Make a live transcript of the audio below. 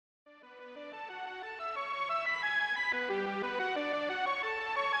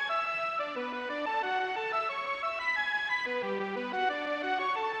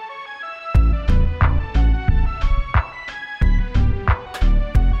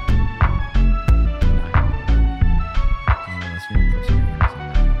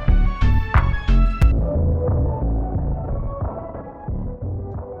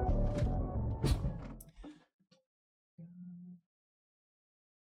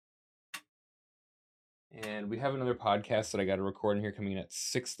And we have another podcast that I got to record in here coming in at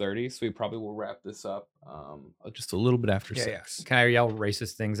 6:30, so we probably will wrap this up just a little bit after 6. Yeah. Can I yell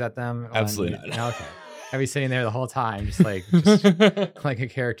racist things at them? Absolutely not. Okay. I'll be sitting there the whole time, just like a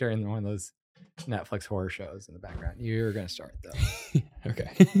character in one of those Netflix horror shows in the background. You're going to start, though.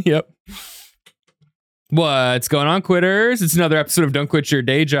 Okay. Yep. What's going on, quitters? It's another episode of Don't Quit Your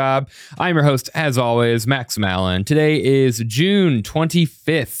Day Job. I'm your host, as always, Max Mallon. Today is June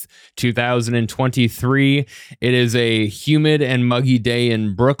 25th, 2023. It is a humid and muggy day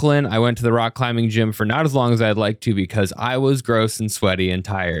in Brooklyn. I went to the rock climbing gym for not as long as I'd like to because I was gross and sweaty and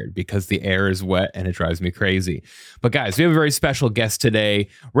tired because the air is wet and it drives me crazy. But guys, we have a very special guest today,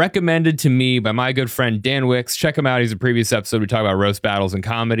 recommended to me by my good friend Dan Wicks. Check him out. He's a previous episode. We talk about roast battles and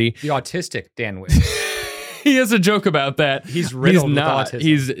comedy. The autistic Dan Wicks. He has a joke about that. He's riddled with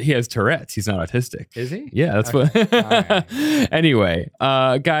autism. He has Tourette's. He's not autistic. Is he? Yeah, that's okay. what. Right. Anyway,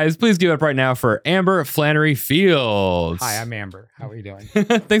 guys, please give it up right now for Amber Flannery Fields. Hi, I'm Amber. How are you doing?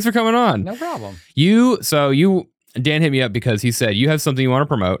 Thanks for coming on. No problem. Dan hit me up because he said you have something you want to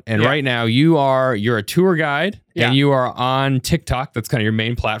promote, and right now you're a tour guide and you are on TikTok. That's kind of your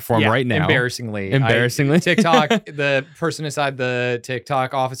main platform right now. Embarrassingly, TikTok. The person inside the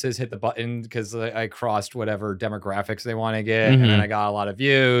TikTok offices hit the button because I crossed whatever demographics they want to get, and then I got a lot of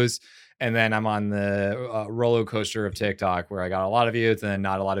views. And then I'm on the roller coaster of TikTok where I got a lot of views and then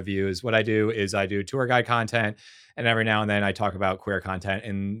not a lot of views. What I do is I do tour guide content, and every now and then I talk about queer content.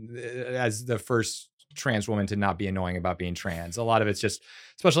 And as the first trans woman to not be annoying about being trans, a lot of it's just,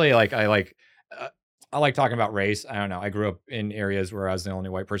 especially like I like talking about race. I don't know, I grew up in areas where I was the only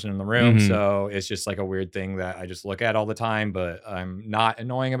white person in the room, so it's just like a weird thing that I just look at all the time, but I'm not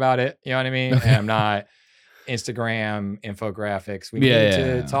annoying about it, you know what I mean? And I'm not Instagram infographics. We need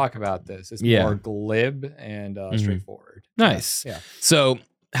to talk about this. It's more glib and straightforward. Nice. Yeah. So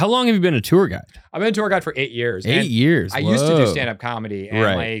how long have you been a tour guide? I've been a tour guide for 8 years. 8 years. I used to do stand-up comedy,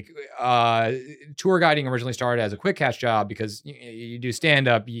 and tour guiding originally started as a quick cash job because you do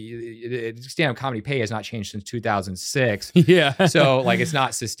stand-up. Stand-up comedy pay has not changed since 2006. Yeah. So it's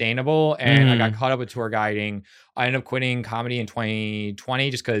not sustainable, and I got caught up with tour guiding. I ended up quitting comedy in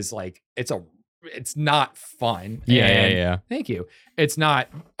 2020 just because it's not fun. Yeah. Thank you. It's not.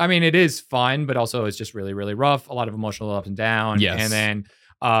 I mean, it is fun, but also it's just really, really rough. A lot of emotional ups and downs. Yes. And then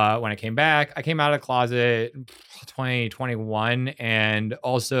when I came back, I came out of the closet 2021, and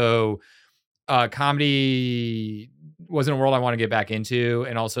also comedy wasn't a world I want to get back into,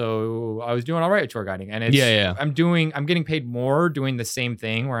 and also I was doing all right at tour guiding, and I'm getting paid more doing the same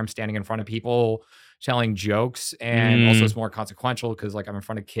thing where I'm standing in front of people telling jokes, and also it's more consequential because I'm in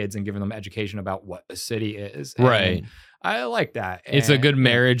front of kids and giving them education about what a city is. And right. I like that. It's a good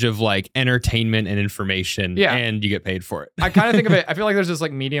marriage of entertainment and information, and you get paid for it. I kind of think of it, I feel like there's this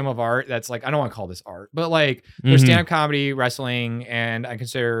medium of art that's I don't want to call this art, but there's stand-up comedy, wrestling, and I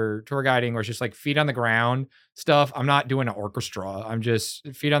consider tour guiding where it's just feet on the ground stuff. I'm not doing an orchestra. I'm just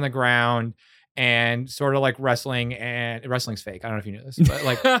feet on the ground and sort of wrestling, and wrestling's fake. I don't know if you knew this,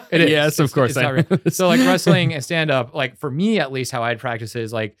 but it is. Yes, of course. It's not real. So wrestling and stand-up, for me at least, how I'd practice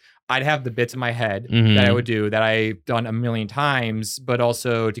is I'd have the bits in my head that I would do that I've done a million times, but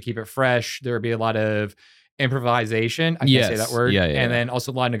also to keep it fresh, there would be a lot of improvisation. I can't say that word. And then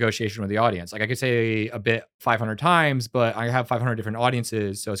also a lot of negotiation with the audience. I could say a bit 500 times, but I have 500 different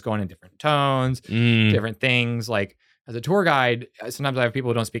audiences. So it's going in different tones, different things. As a tour guide, sometimes I have people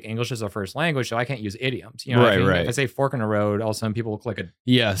who don't speak English as their first language, so I can't use idioms. You know what I mean? If I say fork in the road, all of a sudden people look like a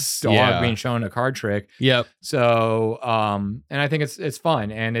dog being shown a card trick. Yep. So, and I think it's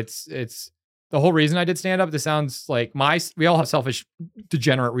fun, and it's the whole reason I did stand up. This sounds like we all have selfish,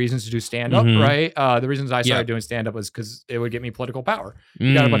 degenerate reasons to do stand up, right? The reasons I started doing stand up was because it would get me political power.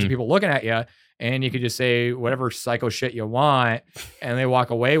 You got a bunch of people looking at you, and you could just say whatever psycho shit you want, and they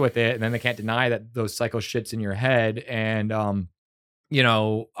walk away with it, and then they can't deny that those psycho shit's in your head. And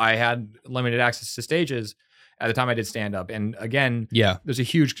I had limited access to stages at the time I did stand up, and again, there's a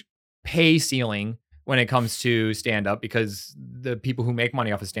huge pay ceiling when it comes to stand-up because the people who make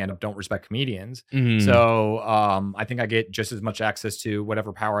money off of stand-up don't respect comedians. So I think I get just as much access to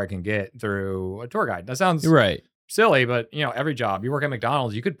whatever power I can get through a tour guide. That sounds silly, but every job, you work at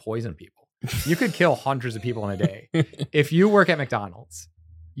McDonald's, you could poison people. You could kill hundreds of people in a day. If you work at McDonald's,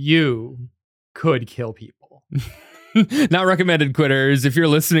 you could kill people. Not recommended, quitters. If you're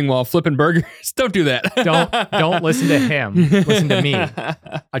listening while flipping burgers, don't do that. Don't listen to him. Listen to me,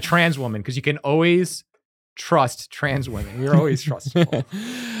 a trans woman, because you can always trust trans women. We're always trustable.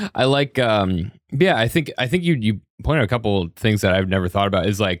 I like yeah, I think you pointed out a couple of things that I've never thought about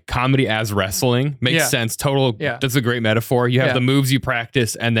is like comedy as wrestling makes sense. That's a great metaphor. You have the moves you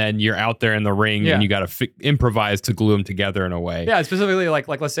practice and then you're out there in the ring and you got to improvise to glue them together in a way. Yeah, specifically like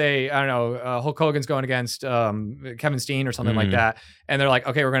let's say, I don't know, Hulk Hogan's going against Kevin Steen or something like that. And they're like,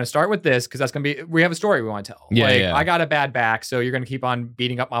 okay, we're going to start with this because that's going to be, we have a story we want to tell. I got a bad back, so you're going to keep on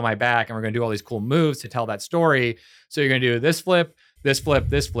beating up on my back and we're going to do all these cool moves to tell that story. So you're going to do this flip, this flip,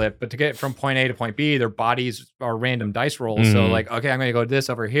 this flip, but to get from point A to point B, their bodies are random dice rolls. So like, okay, I'm going to go this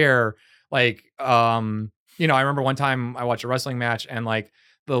over here. Like, I remember one time I watched a wrestling match and like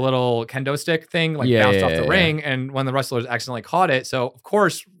the little kendo stick thing like bounced off the ring, and when the wrestlers accidentally caught it, so of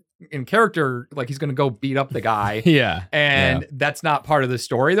course in character, like he's going to go beat up the guy. And that's not part of the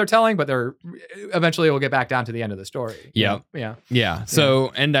story they're telling, but they're eventually we'll get back down to the end of the story.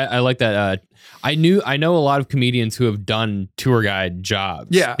 So, and I like that. I know a lot of comedians who have done tour guide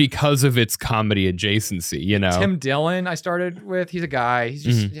jobs because of its comedy adjacency, Tim Dillon I started with, he's a guy, he's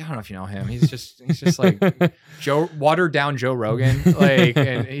just I don't know if you know him, he's just like watered down Joe Rogan, like,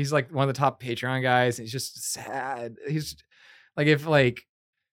 and he's like one of the top Patreon guys. He's just sad. He's like, if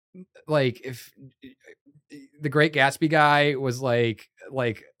the Great Gatsby guy was like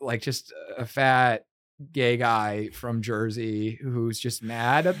just a fat gay guy from Jersey who's just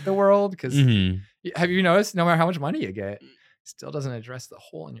mad at the world because have you noticed no matter how much money you get, still doesn't address the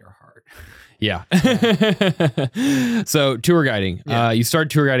hole in your heart. So tour guiding. You started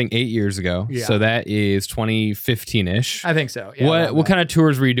tour guiding 8 years ago. So that is 2015-ish. I think so. What kind of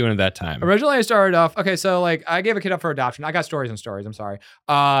tours were you doing at that time? Originally I started off, so like I gave a kid up for adoption. I got stories and stories, I'm sorry.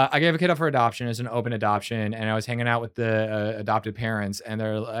 I gave a kid up for adoption as an open adoption, and I was hanging out with the adopted parents, and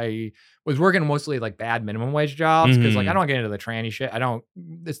I was working mostly like bad minimum wage jobs because like I don't get into the tranny shit.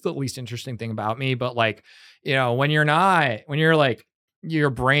 It's the least interesting thing about me, but like, when you're like your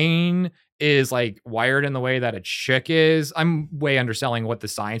brain is like wired in the way that a chick is. I'm way underselling what the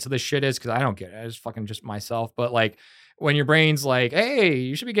science of this shit is because I don't get it. It's fucking just myself. But like when your brain's like, hey,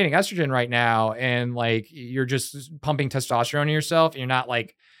 you should be getting estrogen right now, and like you're just pumping testosterone in yourself and you're not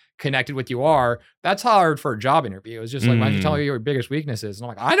like connected with you are, that's hard for a job interview. It's just like, why don't you tell me your biggest weaknesses? And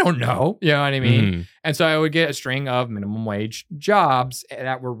I'm like, I don't know. You know what I mean? And so I would get a string of minimum wage jobs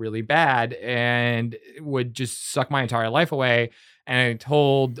that were really bad and would just suck my entire life away. And I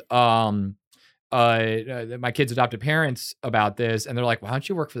told my kids' adopted parents about this, and they're like, why don't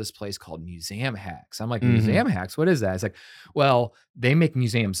you work for this place called Museum Hacks? I'm like, Museum Hacks? What is that? It's like, well, they make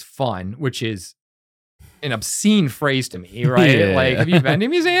museums fun, which is an obscene phrase to me, right? Like, have you been to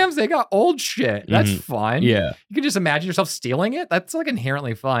museums? They got old shit. That's fun. You can just imagine yourself stealing it. That's like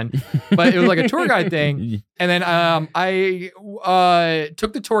inherently fun. But it was like a tour guide thing. And then I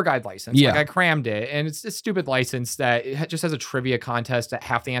took the tour guide license. Like I crammed it, and it's a stupid license that it just has a trivia contest that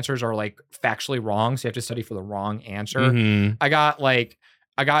half the answers are like factually wrong, so you have to study for the wrong answer. I got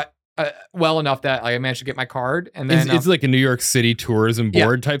well enough that I managed to get my card, and then it's like a New York City tourism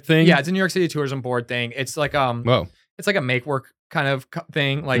board type thing. Yeah, it's a New York City tourism board thing. It's like it's like a make work kind of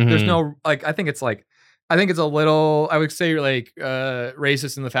thing. Like there's no like I think it's a little, I would say like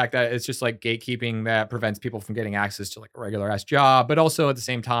racist in the fact that it's just like gatekeeping that prevents people from getting access to like a regular ass job, but also at the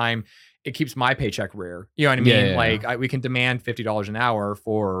same time it keeps my paycheck rare. You know what I mean? Like we can demand $50 an hour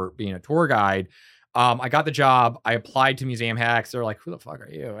for being a tour guide. I got the job. I applied to Museum Hacks. They're like, who the fuck are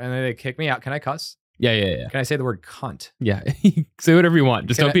you? And then they kicked me out. Can I cuss? Yeah. Can I say the word cunt? Yeah. Say whatever you want.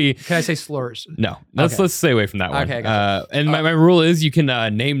 Just don't be. Can I say slurs? No. Let's stay away from that one. Okay. Gotcha. And my rule is you can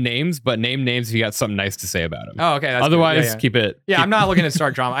name names, but name names if you got something nice to say about them. Oh, okay. Otherwise, keep it. Yeah, I'm not looking to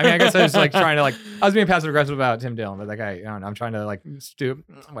start drama. I mean, I guess I was like trying to I was being passive aggressive about Tim Dillon, but like I don't know. I'm trying to like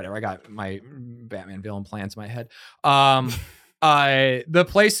whatever. I got my Batman villain plans in my head. The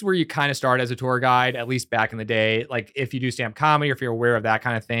place where you kind of start as a tour guide, at least back in the day, like if you do stand-up comedy or if you're aware of that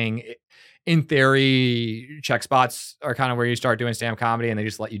kind of thing, in theory, check spots are kind of where you start doing stand-up comedy, and they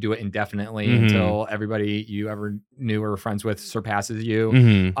just let you do it indefinitely until everybody you ever knew or were friends with surpasses you.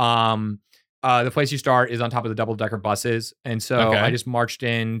 The place you start is on top of the double-decker buses. And so I just marched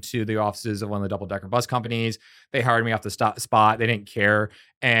into the offices of one of the double-decker bus companies. They hired me off the spot. They didn't care.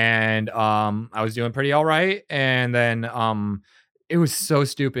 And I was doing pretty all right. And then it was so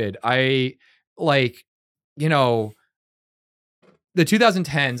stupid. The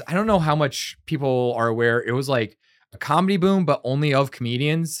 2010s, I don't know how much people are aware. It was like a comedy boom, but only of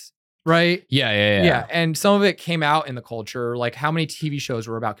comedians. Right? Yeah. And some of it came out in the culture, like how many TV shows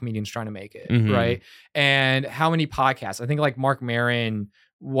were about comedians trying to make it, right? And how many podcasts. I think like Mark Maron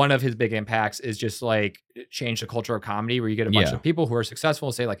one of his big impacts is just like change the culture of comedy, where you get a bunch of people who are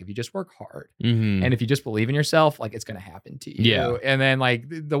successful say like, if you just work hard and if you just believe in yourself, like it's going to happen to you. Yeah. And then like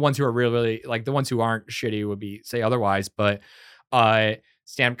the ones who are really like the ones who aren't shitty would be say otherwise. But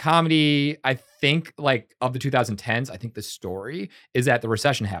stand-up comedy, I think like of the 2010s, I think the story is that the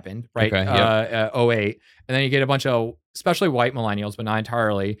recession happened, right? Okay, yep. 08. And then you get a bunch of, especially white millennials, but not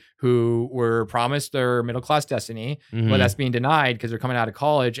entirely, who were promised their middle-class destiny, but that's being denied because they're coming out of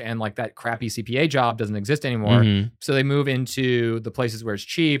college and like that crappy CPA job doesn't exist anymore. So they move into the places where it's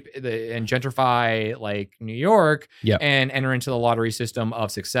cheap and gentrify like New York and enter into the lottery system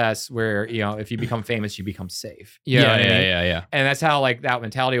of success where, you know, if you become famous, you become safe. You know what I mean? And that's how like that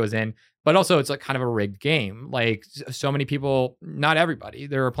mentality was in. But also it's like kind of a rigged game. Like so many people, not everybody,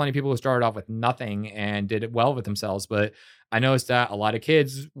 there were plenty of people who started off with nothing and did it well with themselves. But I noticed that a lot of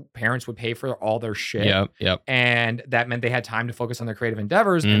kids, parents would pay for all their shit. And that meant they had time to focus on their creative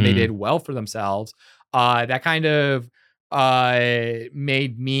endeavors and they did well for themselves. That kind of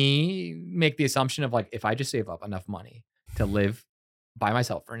made me make the assumption of like, if I just save up enough money to live by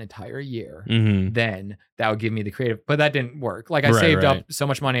myself for an entire year, then that would give me the creative, but that didn't work. Like I saved up so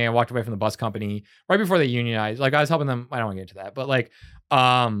much money. I walked away from the bus company right before they unionized. Like I was helping them. I don't want to get into that, but like,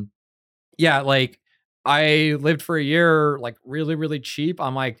 yeah, like I lived for a year, like really, really cheap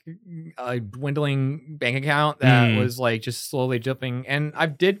on like a dwindling bank account that was like just slowly dipping. And I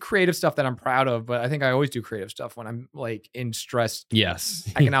did creative stuff that I'm proud of, but I think I always do creative stuff when I'm like in stressed,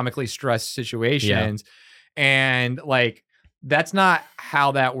 economically stressed situations. And like, that's not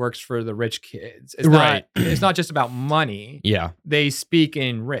how that works for the rich kids. It's not, it's not just about money. They speak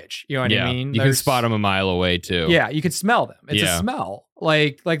in rich. You know what I mean? You can spot them a mile away too. Yeah. You can smell them. It's a smell.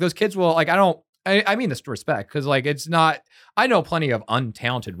 Like those kids will like, I mean this to respect. Cause like, it's not, I know plenty of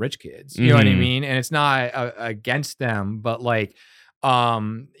untalented rich kids, you know what I mean? And it's not against them, but like,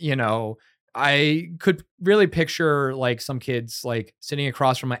 you know, I could really picture like some kids like sitting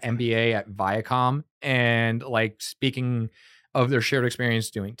across from an MBA at Viacom and like speaking of their shared experience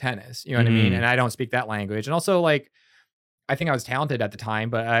doing tennis. You know what I mean? And I don't speak that language. And also like, I think I was talented at the time,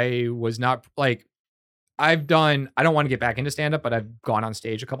 but I was not like, I don't want to get back into stand-up, but I've gone on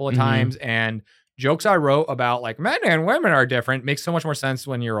stage a couple of times and jokes I wrote about like men and women are different makes so much more sense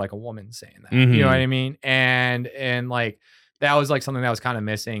when you're like a woman saying that. You know what I mean? And like, that was like something that was kind of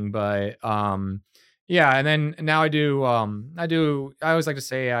missing, but yeah. And then now I always like to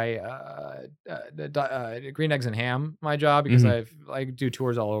say green eggs and ham, my job, because I do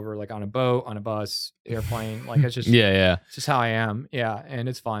tours all over, like on a boat, on a bus, airplane. Like it's just, it's just how I am. Yeah. And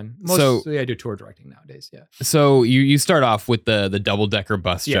it's fun. Mostly I do tour directing nowadays. Yeah. So you start off with the double-decker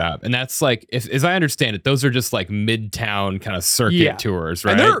bus job, and that's like, as I understand it, those are just like midtown kind of circuit tours,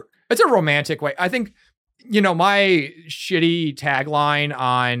 right? And it's a romantic way. I think, you know, my shitty tagline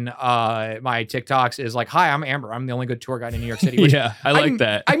on my TikToks is like, "Hi, I'm Amber. I'm the only good tour guide in New York City." Which I like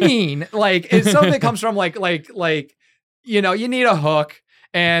that. I mean, like, it's something that comes from like, you know, you need a hook.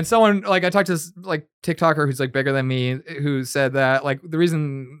 And someone like I talked to this like TikToker who's like bigger than me, who said that like the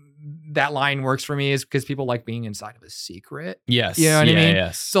reason that line works for me is because people like being inside of a secret. Yes. You know what I mean?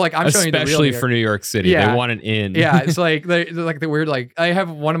 Yes. So like I'm showing you the real especially for New York City. They want an in. Yeah. It's like they're like the weird, like I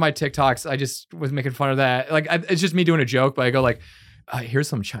have one of my TikToks. I just was making fun of that. Like it's just me doing a joke, but I go like, here's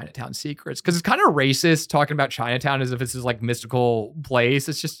some Chinatown secrets. Cause it's kind of racist talking about Chinatown as if it's this like mystical place.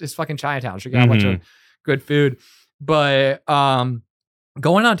 It's fucking Chinatown. So you got a bunch of good food. But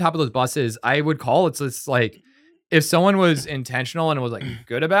going on top of those buses, I would call it's like, if someone was intentional and was like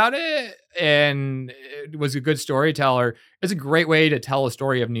good about it and it was a good storyteller, it's a great way to tell a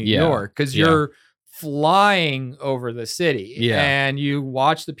story of New York because you're flying over the city and you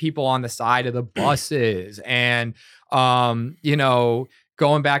watch the people on the side of the buses and, you know,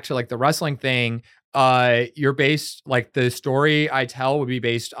 going back to like the wrestling thing, you're based like the story I tell would be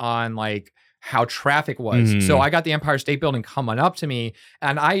based on like how traffic was. So I got the Empire State Building coming up to me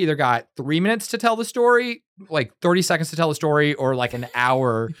and I either got 3 minutes to tell the story, like 30 seconds to tell the story, or like an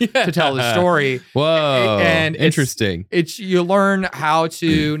hour to tell the story. Whoa. And interesting. It's you learn how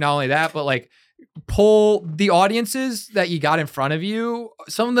to not only that, but like pull the audiences that you got in front of you.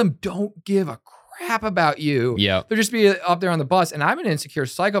 Some of them don't give a crap about you. Yeah. They'll just be up there on the bus. And I'm an insecure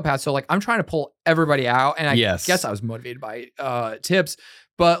psychopath. So like I'm trying to pull everybody out. And I guess I was motivated by tips,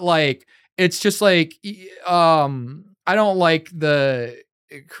 but like it's just like, I don't like the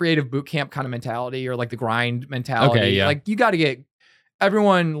creative boot camp kind of mentality or like the grind mentality. Okay, yeah. Like you got to get,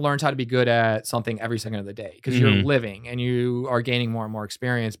 everyone learns how to be good at something every second of the day because you're living and you are gaining more and more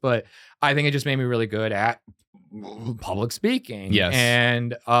experience. But I think it just made me really good at public speaking. Yes.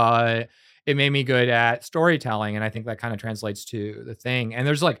 And it made me good at storytelling. And I think that kind of translates to the thing. And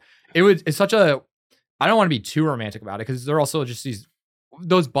there's like, it's such a, I don't want to be too romantic about it because they're also just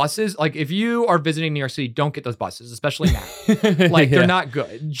those buses. Like if you are visiting New York City, don't get those buses, especially now. Like they're not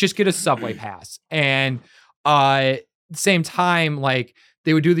good. Just get a subway pass. And same time, like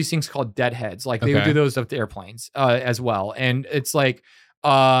they would do these things called deadheads. Like they would do those with the airplanes as well. And it's like,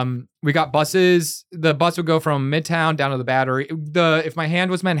 we got buses. The bus would go from Midtown down to the Battery. If my hand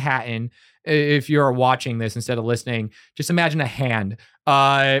was Manhattan, if you're watching this instead of listening, just imagine a hand.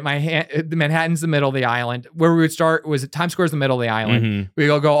 Manhattan's the middle of the island. Where we would start was Times Square's the middle of the island. We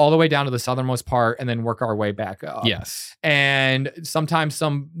go all the way down to the southernmost part and then work our way back up. Yes. And sometimes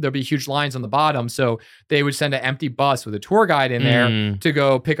there'll be huge lines on the bottom. So they would send an empty bus with a tour guide in there to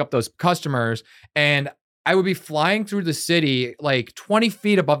go pick up those customers. And I would be flying through the city like 20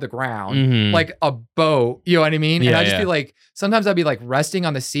 feet above the ground, like a boat, you know what I mean? And I'd just be like, sometimes I'd be like resting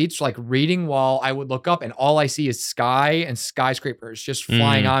on the seats, like reading while I would look up and all I see is sky and skyscrapers just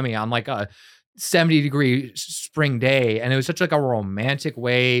flying on me on like a 70-degree spring day. And it was such like a romantic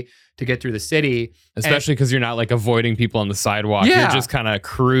way to get through the city. Especially because you're not like avoiding people on the sidewalk. You're just kind of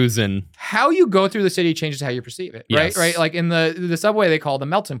cruising. How you go through the city changes how you perceive it, right? Yes. Right. Like in the subway, they call it the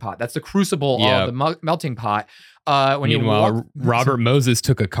melting pot. That's the crucible of the melting pot. Meanwhile, Robert Moses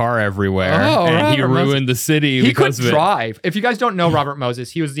took a car everywhere and he ruined the city because of it. He could drive. If you guys don't know Robert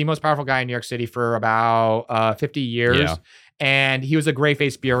Moses, he was the most powerful guy in New York City for about 50 years. Yeah. And he was a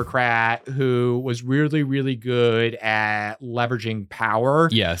gray-faced bureaucrat who was really, really good at leveraging power.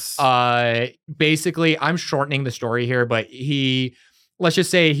 Yes. Basically, I'm shortening the story here, but let's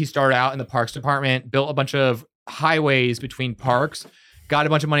just say he started out in the parks department, built a bunch of highways between parks, got a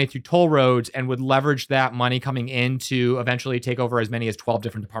bunch of money through toll roads, and would leverage that money coming in to eventually take over as many as 12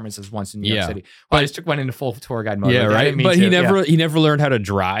 different departments as once in New York City. But I just went into full tour guide mode. Yeah, right. But he never learned how to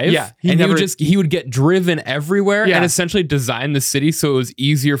drive. Yeah. He would get driven everywhere and essentially design the city so it was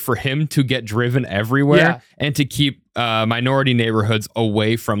easier for him to get driven everywhere and to keep minority neighborhoods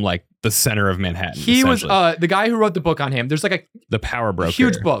away from like the center of Manhattan. He was the guy who wrote the book on him. There's like The Power Broker.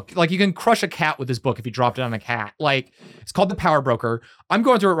 Huge book. Like you can crush a cat with this book if you dropped it on a cat. Like it's called The Power Broker. I'm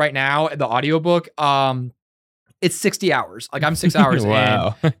going through it right now, the audiobook. It's 60 hours. Like I'm 6 hours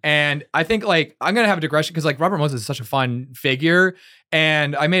wow. in. And I think like I'm going to have a digression because like Robert Moses is such a fun figure.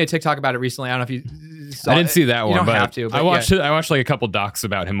 And I made a TikTok about it recently. I don't know if you saw I didn't see that one. You don't but have to. But I watched it. I watched like a couple docs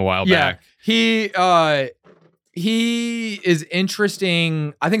about him a while back. He is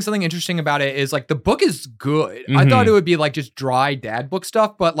interesting. I think something interesting about it is like the book is good. I thought it would be like just dry dad book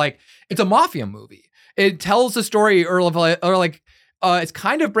stuff, but like it's a mafia movie. It tells the story it's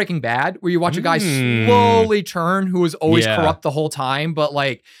kind of Breaking Bad where you watch a guy slowly turn who was always corrupt the whole time, but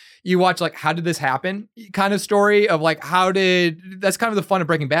like you watch like how did this happen kind of story of like that's kind of the fun of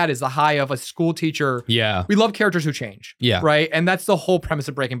Breaking Bad is the high of a school teacher. Yeah. We love characters who change. Yeah. Right. And that's the whole premise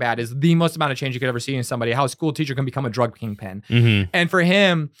of Breaking Bad is the most amount of change you could ever see in somebody, how a school teacher can become a drug kingpin. And for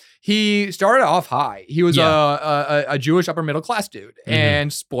him, he started off high. He was a Jewish upper middle class dude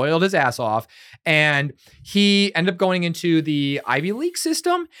and spoiled his ass off. And he ended up going into the Ivy League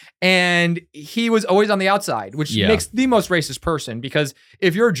system and he was always on the outside, which makes the most racist person because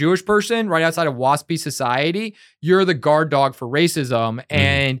if you're a Jewish person right outside of WASPy society, you're the guard dog for racism.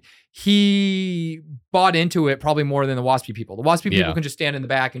 And he bought into it probably more than the WASPy people. The WASPy people can just stand in the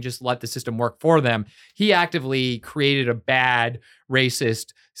back and just let the system work for them. He actively created a bad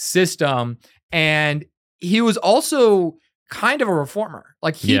racist system. And he was also kind of a reformer.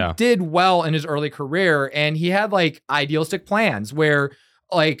 Like he did well in his early career and he had like idealistic plans where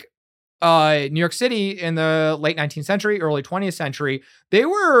like New York City in the late 19th century, early 20th century, they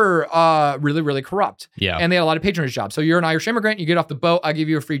were really, really corrupt. Yeah. And they had a lot of patronage jobs. So you're an Irish immigrant, you get off the boat, I give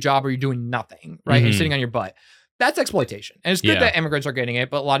you a free job or you're doing nothing, right? And you're sitting on your butt. That's exploitation. And it's good that immigrants are getting it,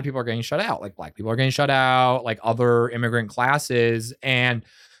 but a lot of people are getting shut out. Like black people are getting shut out, like other immigrant classes. And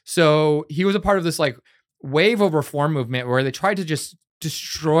so he was a part of this like wave of reform movement where they tried to just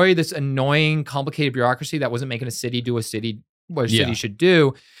destroy this annoying, complicated bureaucracy that wasn't making a city do what a city should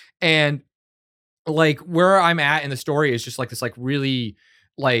do. And like where I'm at in the story is just like this, like really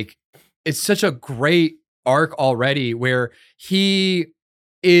like, it's such a great arc already where his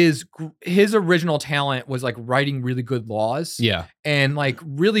original talent was like writing really good laws. Yeah. And like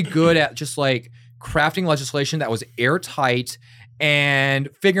really good at just like crafting legislation that was airtight and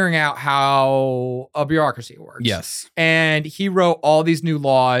figuring out how a bureaucracy works. Yes. And he wrote all these new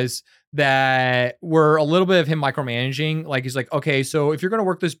laws that were a little bit of him micromanaging. Like he's like, okay, so if you're going to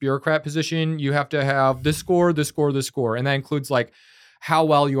work this bureaucrat position, you have to have this score, this score, this score. And that includes like how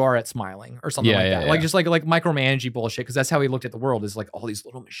well you are at smiling or something like that. Yeah. Like just like micromanaging bullshit, because that's how he looked at the world, is like all these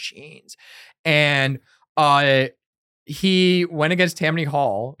little machines. And he went against Tammany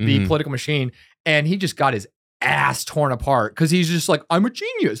Hall, the political machine, and he just got his ass torn apart because he's just like, I'm a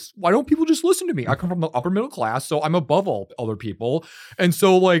genius. Why don't people just listen to me? I come from the upper middle class, so I'm above all other people. And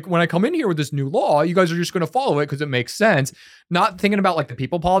so like when I come in here with this new law, you guys are just going to follow it because it makes sense. Not thinking about like the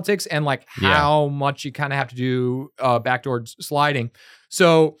people politics and like how much you kind of have to do backdoor sliding.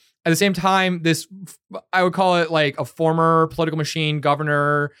 So at the same time, this, I would call it like a former political machine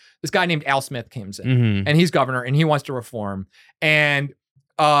governor, this guy named Al Smith comes in and he's governor and he wants to reform. And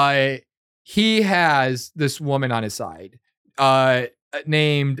he has this woman on his side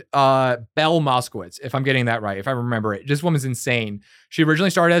named Belle Moskowitz, if I'm getting that right, if I remember it. This woman's insane. She originally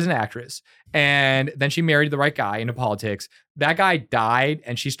started as an actress, and then she married the right guy into politics. That guy died,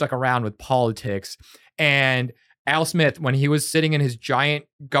 and she stuck around with politics. And Al Smith, when he was sitting in his giant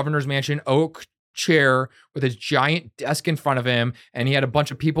governor's mansion oak chair with his giant desk in front of him, and he had a bunch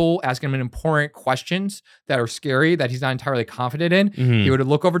of people asking him important questions that are scary that he's not entirely confident in, he would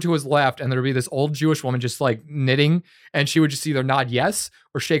look over to his left and there would be this old Jewish woman just like knitting, and she would just either nod yes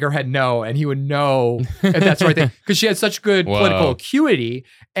or shake her head no, and he would know if that's the right thing, because she had such good political acuity.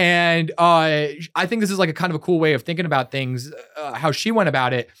 And I think this is like a kind of a cool way of thinking about things. How she went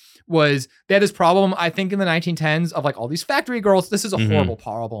about it was, they had this problem, I think in the 1910s, of like all these factory girls. This is a horrible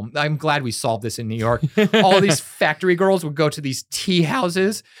problem. I'm glad we solved this in New York. All these factory girls would go to these tea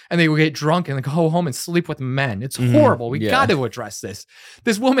houses and they would get drunk and go home and sleep with men. It's horrible. We got to address this.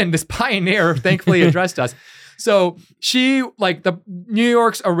 This woman, this pioneer, thankfully addressed us. So she, like, the New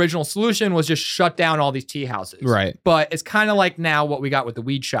York's original solution was just shut down all these tea houses. Right. But it's kind of like now what we got with the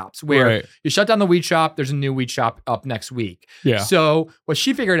weed shops, where you shut down the weed shop, there's a new weed shop up next week. Yeah. So what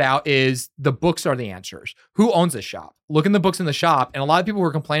she figured out is the books are the answers. Who owns this shop? Look in the books in the shop. And a lot of people who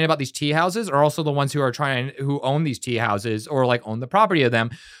are complaining about these tea houses are also the ones who are who own these tea houses or like own the property of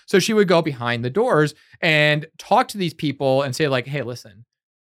them. So she would go behind the doors and talk to these people and say like, hey, listen,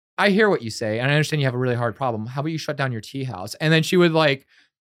 I hear what you say, and I understand you have a really hard problem. How about you shut down your tea house? And then she would like,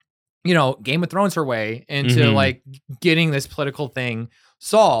 you know, Game of Thrones her way into like getting this political thing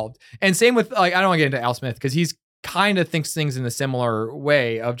solved. And same with like, I don't want to get into Al Smith because he's kind of thinks things in a similar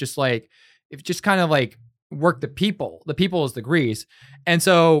way of just like, if just kind of like work the people is the grease. And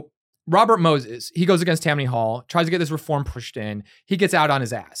so Robert Moses, he goes against Tammany Hall, tries to get this reform pushed in. He gets out on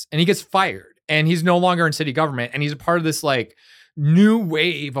his ass and he gets fired, and he's no longer in city government. And he's a part of this like new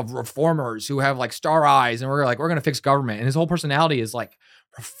wave of reformers who have like star eyes, and we're going to fix government. And his whole personality is like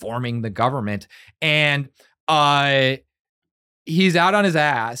reforming the government. And he's out on his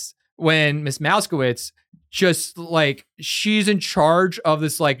ass when Miss Moskowitz just like, she's in charge of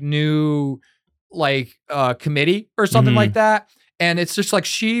this like new like committee or something like that. And it's just like,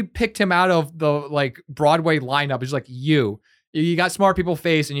 she picked him out of the like Broadway lineup. It's like, you got smart people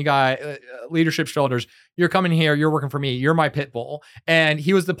face and you got leadership shoulders. You're coming here. You're working for me. You're my pit bull. And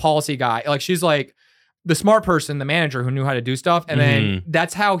he was the policy guy. Like, she's like the smart person, the manager who knew how to do stuff. And then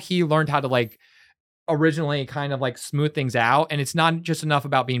that's how he learned how to like originally kind of like smooth things out. And it's not just enough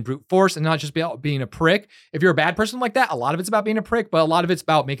about being brute force and not just about being a prick. If you're a bad person like that, a lot of it's about being a prick, but a lot of it's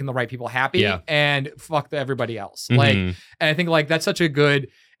about making the right people happy and fuck everybody else. Like, and I think like that's such a good,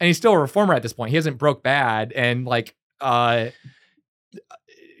 and he's still a reformer at this point. He hasn't broke bad and like,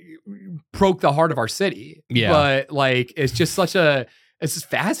 broke the heart of our city. Yeah. But like, it's just it's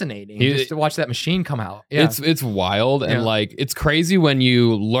just fascinating just to watch that machine come out. Yeah. It's wild. And like, it's crazy when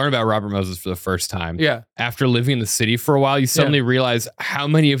you learn about Robert Moses for the first time. Yeah. After living in the city for a while, you suddenly realize how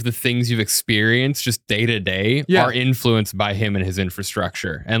many of the things you've experienced just day to day are influenced by him and his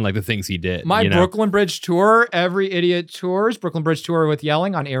infrastructure and like the things he did. My Brooklyn Bridge tour, every idiot tours, Brooklyn Bridge tour with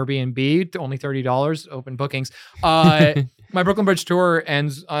yelling on Airbnb, only $30, open bookings. My Brooklyn Bridge tour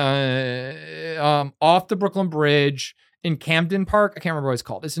ends off the Brooklyn Bridge in Camden Park. I can't remember what it's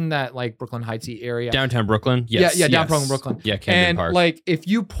called. It's in that like Brooklyn Heights-y area. Downtown Brooklyn? Yes. Yeah, downtown Brooklyn. Yeah, Camden Park. And like, if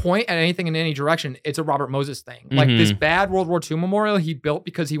you point at anything in any direction, it's a Robert Moses thing. Like this bad World War II memorial he built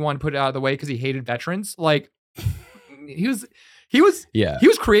because he wanted to put it out of the way because he hated veterans. Like, he was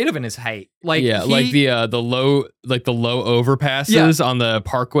creative in his height. Like, the low overpasses on the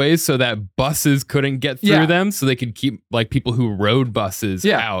parkways so that buses couldn't get through them, so they could keep like people who rode buses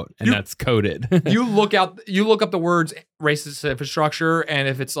out, and that's coded. you look up the words racist infrastructure, and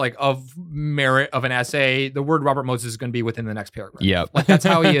if it's like of merit of an essay, the word Robert Moses is going to be within the next paragraph. Yep. Like, that's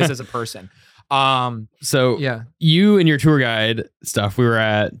how he is as a person. So you and your tour guide stuff, we were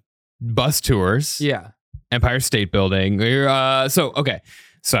at bus tours. Yeah. Empire State Building. So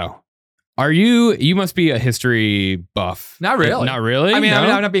You must be a history buff. Not really. Not really? I mean, No?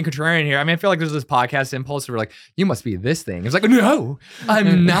 I'm not being contrarian here. I mean, I feel like there's this podcast impulse where like, you must be this thing. It's like, no,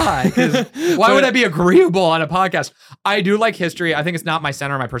 I'm not. Because why would I be agreeable on a podcast? I do like history. I think it's not my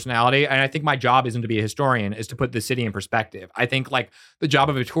center of my personality. And I think my job isn't to be a historian, is to put the city in perspective. I think like the job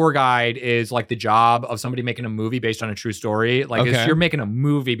of a tour guide is like the job of somebody making a movie based on a true story. Like you're making a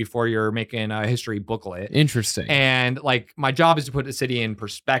movie before you're making a history booklet. Interesting. And like my job is to put the city in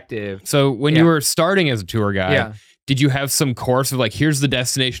perspective. So when you were starting as a tour guide, did you have some course of like, here's the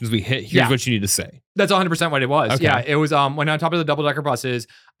destinations we hit, here's what you need to say? That's 100% what it was. Okay. Yeah, it was when on top of the double-decker buses,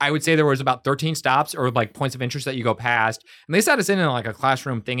 I would say there was about 13 stops or like points of interest that you go past. And they sat us in like a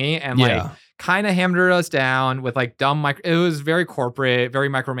classroom thingy and like kind of hammered us down with like dumb it was very corporate, very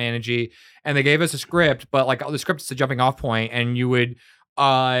micromanagey. And they gave us a script, but like the script is a jumping off point, and you would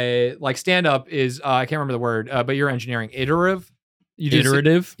like stand up is I can't remember the word, but you're engineering iterative. You do you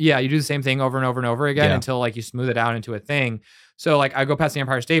do the same thing over and over and over again until like you smooth it out into a thing. So like I go past the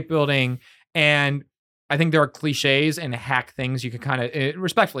Empire State Building, and I think there are cliches and hack things you can kind of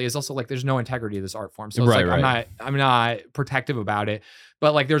respectfully is also like there's no integrity to this art form. So it's I'm not protective about it.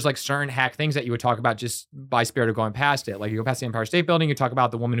 But like there's like certain hack things that you would talk about just by spirit of going past it. Like you go past the Empire State Building, you talk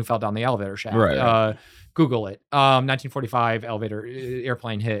about the woman who fell down the elevator shaft. Google it. 1945 elevator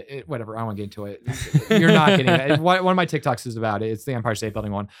airplane hit. Whatever. I don't want to get into it. You're not getting it. One of my TikToks is about it. It's the Empire State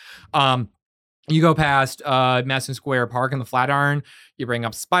Building one. You go past Madison Square Park and the Flatiron. You bring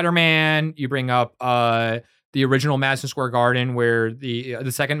up Spider-Man. You bring up the original Madison Square Garden, where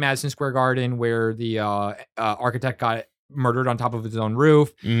the second Madison Square Garden, where the architect got murdered on top of his own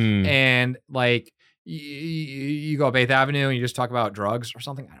roof. And like you go up 8th Avenue and you just talk about drugs or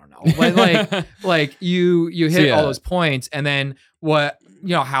something. I don't know. But like you hit all those points, and then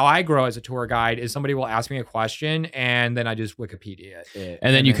how I grow as a tour guide is somebody will ask me a question and then I just Wikipedia it.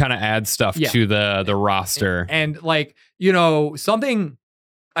 And then you kind of add stuff to the roster. And like, something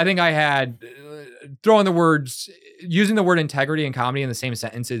I think I had using the word integrity and comedy in the same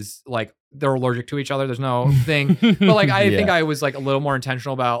sentence is like they're allergic to each other. There's no thing. But like I think I was like a little more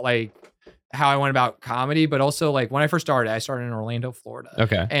intentional about like how I went about comedy, but also like when I started in Orlando, Florida.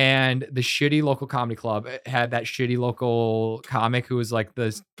 Okay. And the shitty local comedy club had that shitty local comic who was like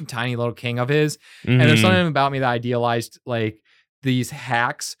this tiny little king of his. And there's something about me that idealized like these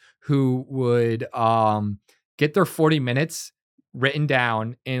hacks who would get their 40 minutes written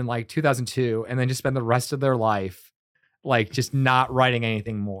down in like 2002 and then just spend the rest of their life like just not writing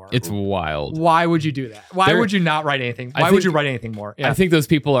anything more. It's wild. Why would you do that? Why would you not write anything? Why would you write anything more? I think those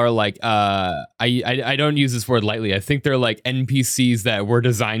people are like, I don't use this word lightly. I think they're like NPCs that were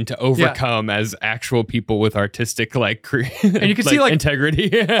designed to overcome as actual people with artistic like and you can see like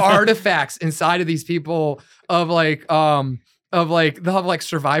integrity artifacts inside of these people of like they'll have like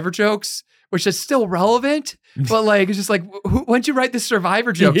survivor jokes, which is still relevant, but like it's just like, when'd you write this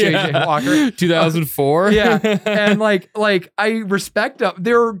survivor joke, JJ Walker? 2004. And like I respect them.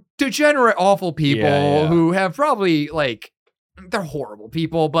 They're degenerate, awful people who have probably like they're horrible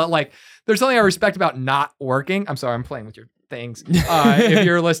people, but like there's something I respect about not working. I'm sorry, I'm playing with your things. If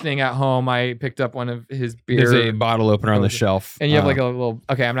you're listening at home, I picked up one of his beer. There's a bottle opener on the shelf, and you have like a little.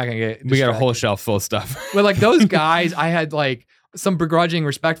 Okay, I'm not gonna get. We got a whole shelf full of stuff. But like those guys, I had like some begrudging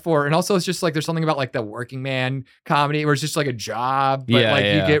respect for, and also it's just like there's something about like the working man comedy where it's just like a job, but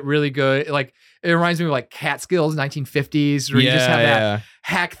you get really good. Like it reminds me of like Catskills 1950s, where you just have that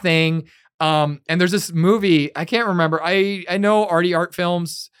hack thing. And there's this movie I can't remember. I know arty art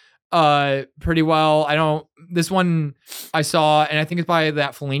films pretty well. This one I saw, and I think it's by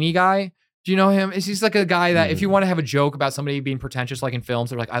that Flannery guy. Do you know him? He's like a guy that if you want to have a joke about somebody being pretentious, like in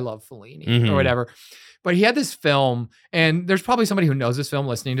films, they're like, I love Flannery or whatever. But he had this film, and there's probably somebody who knows this film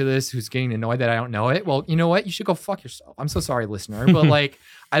listening to this who's getting annoyed that I don't know it. Well, you know what? You should go fuck yourself. I'm so sorry, listener, but like,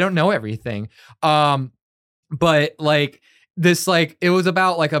 I don't know everything. But like this, like, it was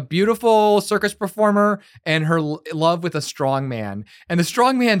about like a beautiful circus performer and her love with a strong man. And the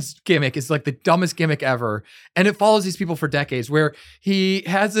strong man's gimmick is like the dumbest gimmick ever. And it follows these people for decades, where he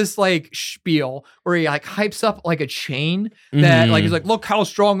has this like spiel where he like hypes up like a chain that like, he's like, look how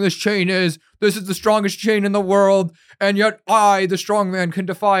strong this chain is. This is the strongest chain in the world. And yet I, the strong man, can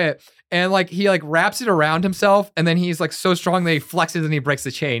defy it. And like he like wraps it around himself, and then he's like so strong that he flexes and he breaks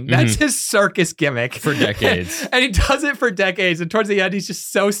the chain. That's his circus gimmick for decades. And he does it for decades. And towards the end, he's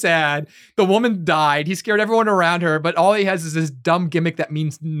just so sad. The woman died. He scared everyone around her, but all he has is this dumb gimmick that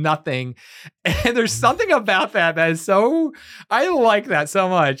means nothing. And there's something about that is so, I like that so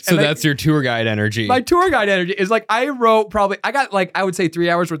much. So that's your tour guide energy. My tour guide energy is like, I got like, I would say 3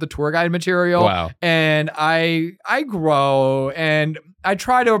 hours worth of tour guide material material. Wow. And I grow, and I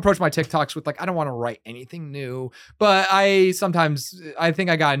try to approach my TikToks with like, I don't want to write anything new, but I think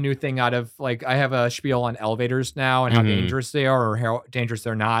I got a new thing out of like, I have a spiel on elevators now and how dangerous they are or how dangerous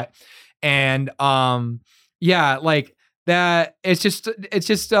they're not. And yeah, like that. It's just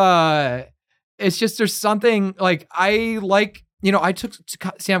there's something like I like. I took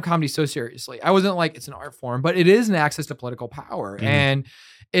stand-up comedy so seriously. I wasn't like it's an art form, but it is an access to political power, and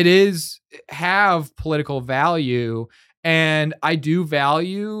it is have political value. And I do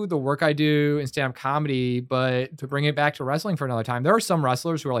value the work I do in stand-up comedy, but to bring it back to wrestling for another time, there are some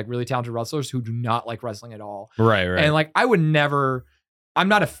wrestlers who are like really talented wrestlers who do not like wrestling at all. Right. And like I would never. I'm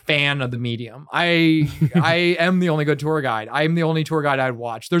not a fan of the medium. I am the only good tour guide. I'm the only tour guide I'd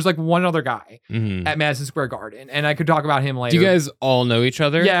watch. There's like one other guy at Madison Square Garden, and I could talk about him later. Do you guys all know each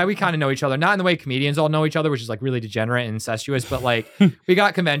other? Yeah, we kind of know each other. Not in the way comedians all know each other, which is like really degenerate and incestuous, but like we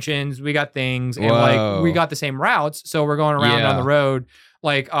got conventions, we got things, and like we got the same routes. So we're going around on the road.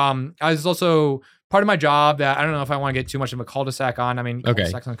 Like I was also part of my job that I don't know if I want to get too much of a cul-de-sac on. I mean,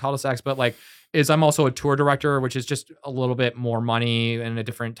 cul-de-sacs on cul-de-sacs, but like I'm also a tour director, which is just a little bit more money and a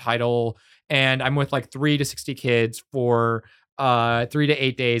different title. And I'm with like 3 to 60 kids for 3 to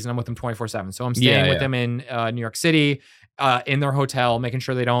 8 days, and I'm with them 24/7. So I'm staying with them in New York City, in their hotel, making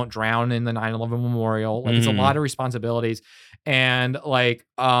sure they don't drown in the 9/11 memorial. Like it's a lot of responsibilities. And like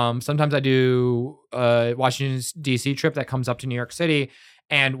sometimes I do a Washington DC trip that comes up to New York City.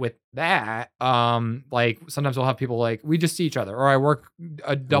 And with that, like sometimes we'll have people like we just see each other, or I work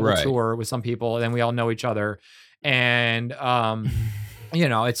a double tour with some people, and then we all know each other. And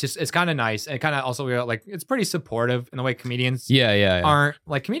it's kind of nice. And kind of also like it's pretty supportive in the way comedians aren't.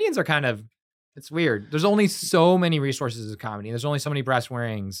 Like comedians are kind of, it's weird. There's only so many resources of comedy. There's only so many brass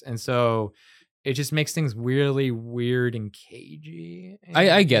rings, and so it just makes things really weird and cagey.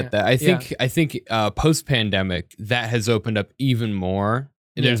 I get that. I think post pandemic that has opened up even more.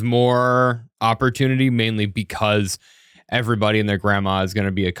 There's more opportunity, mainly because everybody and their grandma is going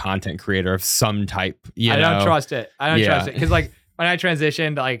to be a content creator of some type. I don't trust it. Because like when I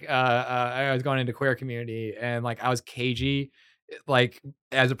transitioned, like I was going into queer community, and like I was cagey, like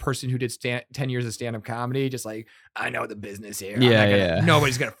as a person who did 10 years of stand-up comedy, just like I know the business here.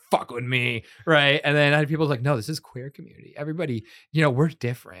 Nobody's gonna fuck with me, right? And then I had people like, no, this is queer community. Everybody, we're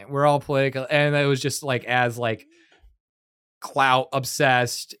different. We're all political, and it was just like as like clout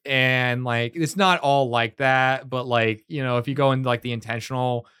obsessed, and like it's not all like that, but like if you go into like the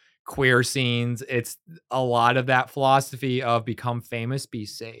intentional queer scenes, it's a lot of that philosophy of become famous, be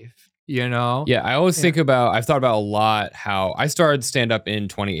safe. I always think about, I've thought about a lot how I started stand up in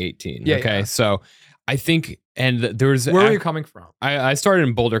 2018. So I think, and where are you coming from? I started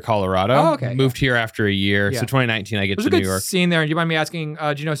in Boulder, Colorado. Moved here after a year. So 2019, I get to New York. There's a good scene there. Do you mind me asking,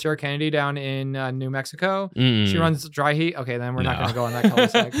 do you know Sarah Kennedy down in New Mexico? She runs Dry Heat. Okay, then we're not going to go on that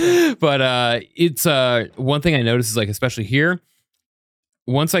cul-de-sac. But it's one thing I noticed is like, especially here,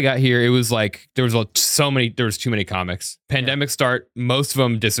 once I got here, it was like there was too many comics. Pandemic start, most of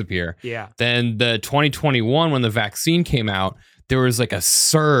them disappear. Yeah. Then the 2021, when the vaccine came out, there was like a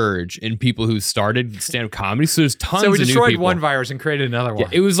surge in people who started stand-up comedy. So there's tons of new people. So we destroyed one virus and created another one.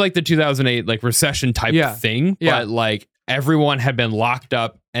 Yeah, it was like the 2008 like recession type thing. But like everyone had been locked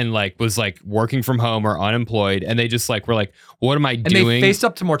up and like was like working from home or unemployed, and they just like were like, what am I doing? And they faced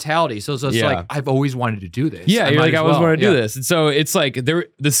up to mortality. So it's just like, I've always wanted to do this. Yeah, I always wanted to do this. And so it's like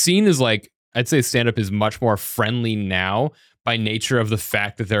the scene is like, I'd say stand-up is much more friendly now by nature of the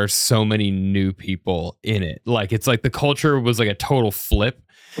fact that there are so many new people in it. Like it's like the culture was like a total flip.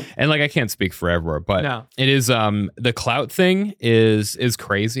 And like I can't speak for everywhere, but it is the clout thing is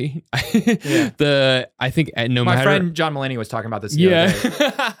crazy. I think my friend John Mulaney was talking about this the other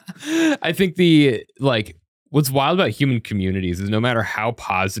day. I think what's wild about human communities is no matter how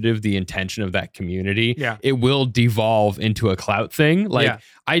positive the intention of that community, it will devolve into a clout thing. Like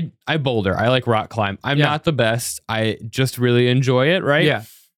I boulder, I like rock climb. I'm not the best. I just really enjoy it, right? Yeah.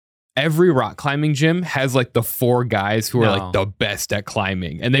 Every rock climbing gym has like the 4 guys who are like the best at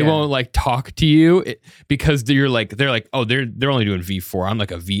climbing, and they won't like talk to you because they're like, oh, they're only doing V4. I'm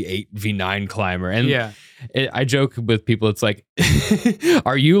like a V8, V9 climber. And I joke with people. It's like,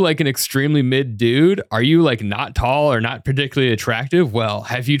 are you like an extremely mid dude? Are you like not tall or not particularly attractive? Well,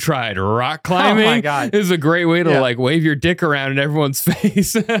 have you tried rock climbing? Oh my God. This is a great way to like wave your dick around in everyone's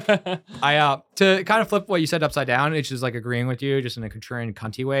face. To kind of flip what you said upside down, it's just like agreeing with you just in a contrarian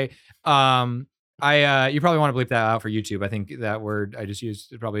cunty way. You probably want to bleep that out for YouTube. I think that word I just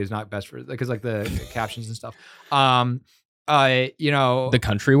used probably is not best for, because like the captions and stuff. The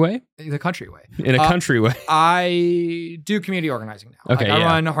country way? The country way. In a country way. I do community organizing now. Okay, I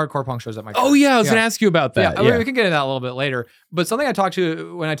run hardcore punk shows at my church. Oh, yeah. I was going to ask you about that. Yeah, we can get into that a little bit later. But something I talk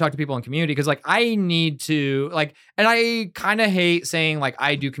to when I talk to people in community, because like I need to like, and I kind of hate saying like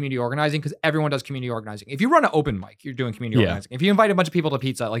I do community organizing because everyone does community organizing. If you run an open mic, you're doing community organizing. If you invite a bunch of people to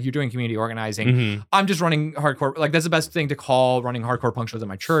pizza, like you're doing community organizing. Mm-hmm. I'm just running hardcore. Like that's the best thing to call running hardcore punk shows at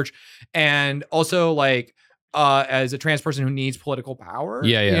my church. And also like, as a trans person who needs political power,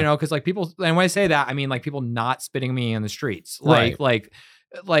 you know, because like people, and when I say that, I mean like people not spitting me in the streets, like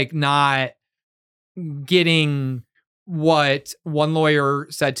not getting what one lawyer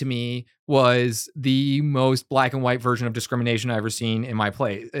said to me was the most black and white version of discrimination I've ever seen in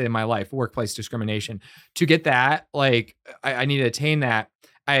my life, workplace discrimination. To get that, like I need to attain that.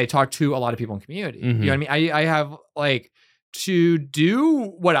 I talk to a lot of people in community. You know what I mean? I have like to do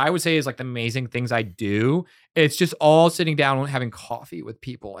what I would say is like the amazing things I do. It's just all sitting down and having coffee with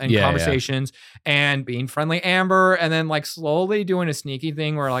people and conversations and being friendly Amber, and then like slowly doing a sneaky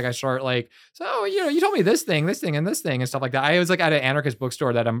thing where like I start like, so, you know, you told me this thing and stuff like that. I was like at an anarchist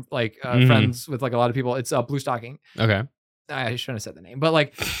bookstore that I'm like friends with like a lot of people. It's Blue Stocking. Okay. I shouldn't have said the name, but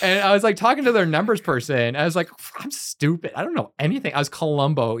like, and I was like talking to their numbers person. I was like, I'm stupid. I don't know anything. I was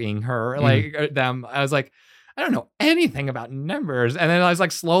Columboing her, like them. I was like, I don't know anything about numbers. And then I was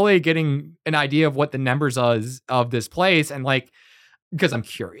like slowly getting an idea of what the numbers is of this place. And like, because I'm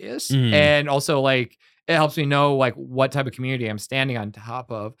curious and also like, it helps me know like what type of community I'm standing on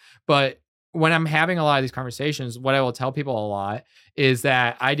top of. But when I'm having a lot of these conversations, what I will tell people a lot is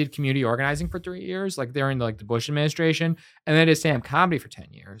that I did community organizing for 3 years, like during the Bush administration, and then I did stand-up comedy for 10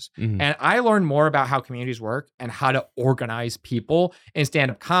 years. And I learned more about how communities work and how to organize people in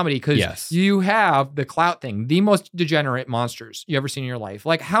stand-up comedy because you have the clout thing, the most degenerate monsters you ever seen in your life.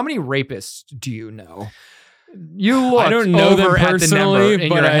 Like, how many rapists do you know? You look I don't know them personally, in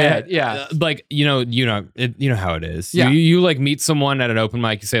but your head. Yeah. Like, you know how it is. Yeah. You like meet someone at an open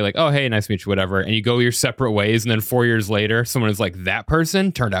mic, you say like, oh, hey, nice to meet you, whatever. And you go your separate ways. And then 4 years later, someone is like, that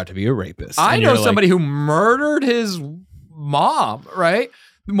person turned out to be a rapist. I know somebody who murdered his mom, right?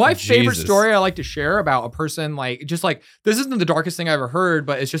 My favorite story I like to share about a person, like, just like, this isn't the darkest thing I ever heard,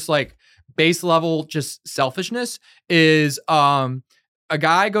 but it's just like base level, just selfishness is, a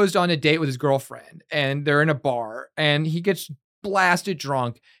guy goes on a date with his girlfriend and they're in a bar and he gets blasted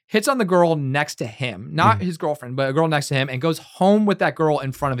drunk, hits on the girl next to him, not his girlfriend, but a girl next to him, and goes home with that girl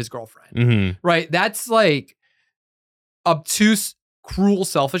in front of his girlfriend. Right. That's like obtuse, cruel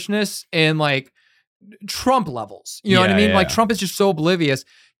selfishness and like Trump levels. You know what I mean? Like Trump is just so oblivious.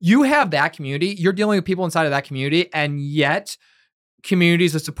 You have that community, you're dealing with people inside of that community, and yet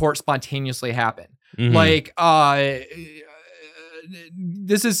communities of support spontaneously happen. Like,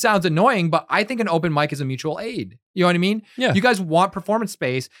 this sounds annoying, but I think an open mic is a mutual aid. You know what I mean? Yeah. You guys want performance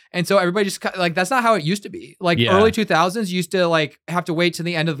space. And so everybody just like, that's not how it used to be. Like early 2000s, you used to like have to wait to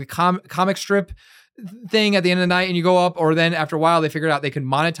the end of the comic strip thing at the end of the night and you go up, or then after a while they figured out they could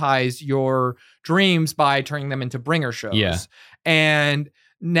monetize your dreams by turning them into bringer shows. Yeah. And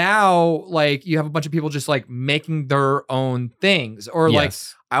now like you have a bunch of people just like making their own things, or like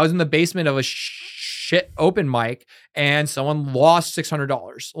I was in the basement of a shit open mic and someone lost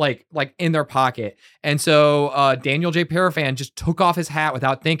 $600 like in their pocket. And so Daniel J. Parafan just took off his hat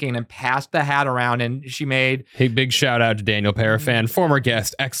without thinking and passed the hat around, and she made... Hey, big shout out to Daniel Parafan, former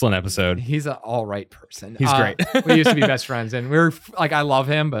guest. Excellent episode. He's an all right person. He's great. We used to be best friends, and we're like, I love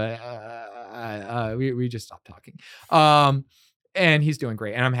him, but we just stopped talking. And he's doing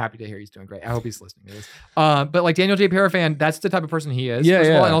great. And I'm happy to hear he's doing great. I hope he's listening to this. But like Daniel J. Parafan, that's the type of person he is. First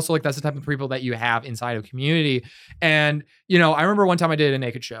of all, and also like that's the type of people that you have inside of community. And, you know, I remember one time I did a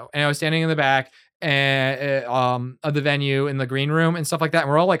naked show and I was standing in the back and of the venue in the green room and stuff like that. And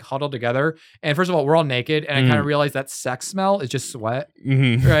we're all like huddled together. And first of all, we're all naked. And I kind of realized that sex smell is just sweat.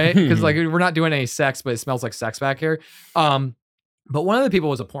 Right? Because like we're not doing any sex, but it smells like sex back here. But one of the people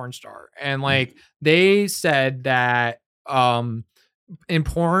was a porn star. And like they said that in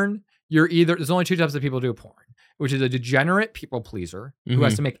porn, there's only two types of people who do porn, which is a degenerate people pleaser who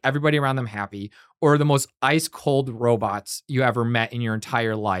has to make everybody around them happy, or the most ice cold robots you ever met in your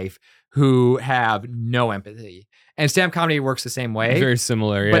entire life who have no empathy. And stand-up comedy works the same way. Very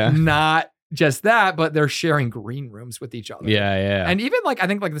similar, But not just that, but they're sharing green rooms with each other. Yeah. And even like, I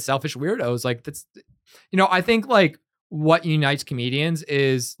think like the selfish weirdos, like that's, you know, I think like what unites comedians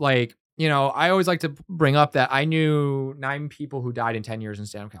is like, you know, I always like to bring up that I knew 9 people who died in 10 years in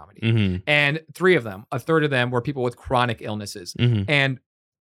stand-up comedy. And 3 of them, a third of them were people with chronic illnesses. And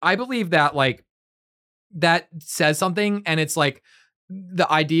I believe that like, that says something. And it's like the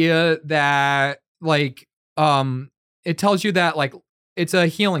idea that like, it tells you that like it's a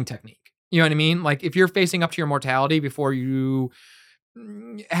healing technique. You know what I mean? Like if you're facing up to your mortality before you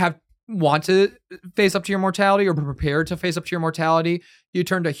want to face up to your mortality or be prepared to face up to your mortality, you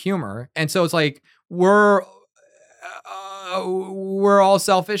turn to humor. And so it's like we're all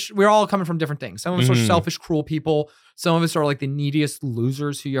selfish. We're all coming from different things. Some of us are selfish, cruel people. Some of us are like the neediest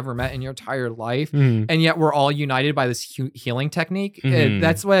losers who you ever met in your entire life. And yet we're all united by this healing technique.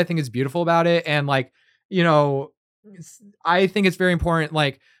 That's what I think is beautiful about it. And like, you know, I think it's very important,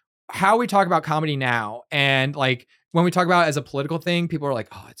 like how we talk about comedy now. And like, when we talk about it as a political thing, people are like,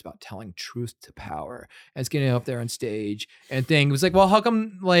 oh, it's about telling truth to power. And it's getting up there on stage and thing. It was like, well, how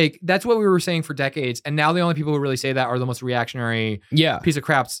come like that's what we were saying for decades. And now the only people who really say that are the most reactionary piece of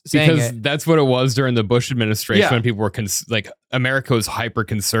crap saying because that's what it was during the Bush administration when people were like America was hyper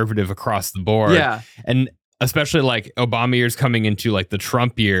conservative across the board. Yeah. And especially like Obama years coming into like the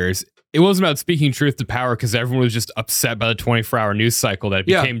Trump years, it wasn't about speaking truth to power because everyone was just upset by the 24-hour news cycle that it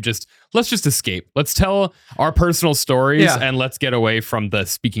became just, let's just escape. Let's tell our personal stories and let's get away from the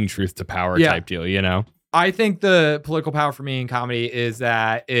speaking truth to power type deal, you know? I think the political power for me in comedy is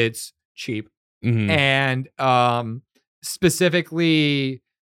that it's cheap. And specifically,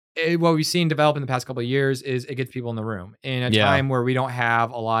 what we've seen develop in the past couple of years is it gets people in the room in a time where we don't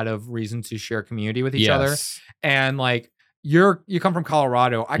have a lot of reason to share community with each other. And like, you come from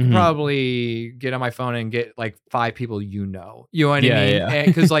Colorado. I could probably get on my phone and get like 5 people you know what I mean?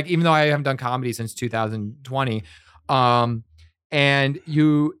 Because like even though I haven't done comedy since 2020, and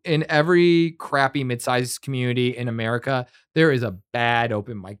you in every crappy mid-sized community in America, there is a bad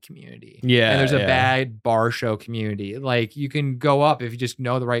open mic community. And there's a bad bar show community. Like you can go up if you just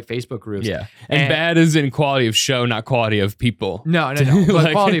know the right Facebook groups. And bad is in quality of show, not quality of people. No. But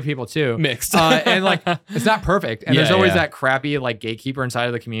like, quality of people too. Mixed. And like it's not perfect. And there's always that crappy like gatekeeper inside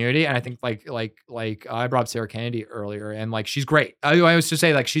of the community. And I think like I brought up Sarah Kennedy earlier and like she's great. I was to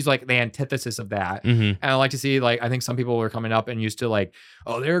say like she's like the antithesis of that. And I like to see like I think some people were coming up and used to like,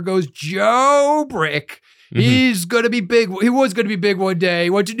 oh, there goes Joe Brick. He's going to be big. He was going to be big one day.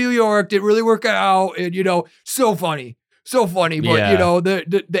 Went to New York. Didn't really work out. And, you know, so funny. But, you know,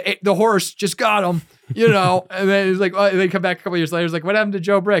 the horse just got him, you know. And then it's like, they come back a couple years later. It's like, what happened to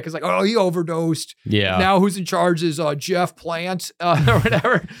Joe Brick? It's like, oh, he overdosed. Now who's in charge is Jeff Plant or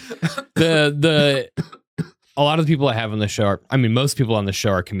whatever. A lot of the people I have on the show are, I mean, most people on the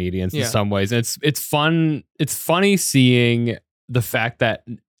show are comedians in some ways. And it's fun. It's funny seeing the fact that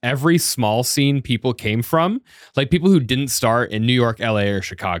every small scene people came from, like people who didn't start in New York, LA, or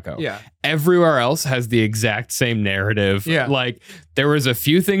Chicago. Everywhere else has the exact same narrative. Like there was a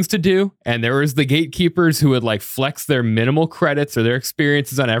few things to do, and there was the gatekeepers who would like flex their minimal credits or their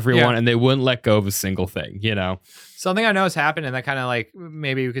experiences on everyone, and they wouldn't let go of a single thing, you know? Something I know has happened, and that kind of like,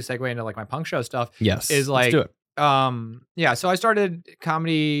 maybe we could segue into like my punk show stuff. Is like, let's do it. So I started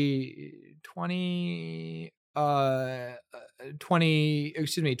comedy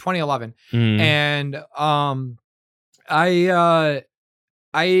 2011. And I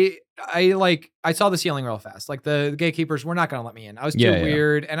saw the ceiling real fast. Like the gatekeepers were not going to let me in. I was too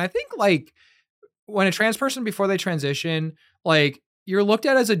weird. And I think like when a trans person before they transition, like you're looked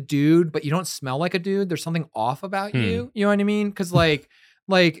at as a dude, but you don't smell like a dude. There's something off about you. You know what I mean? Cause like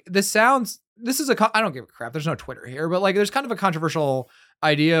this is I don't give a crap. There's no Twitter here, but like, there's kind of a controversial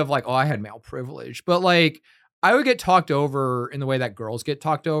idea of like, oh, I had male privilege, but like, I would get talked over in the way that girls get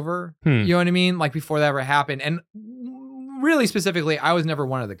talked over. You know what I mean? Like before that ever happened. And really specifically, I was never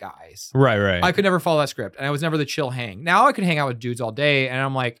one of the guys. Right. I could never follow that script. And I was never the chill hang. Now I could hang out with dudes all day. And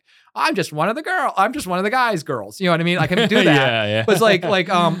I'm like, I'm just one of the guys, girls. You know what I mean? I can do that. But it's like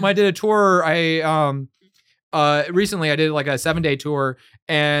when I did a tour, recently I did like a 7-day tour,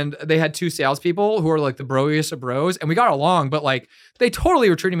 and they had 2 salespeople who are like the broiest of bros, and we got along, but like they totally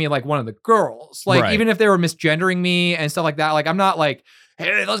were treating me like one of the girls. Like even if they were misgendering me and stuff like that, like I'm not like,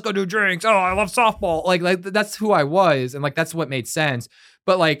 hey, let's go do drinks. Oh, I love softball. Like that's who I was, and like that's what made sense.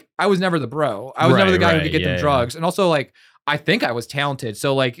 But like I was never the bro. I was never the guy who could get them drugs, and also like I think I was talented.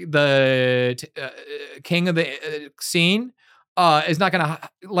 So like the king of the scene is not gonna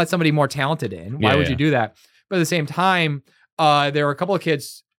let somebody more talented in. Why would you do that? But at the same time, there were a couple of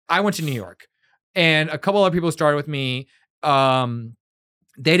kids. I went to New York, and a couple other people started with me.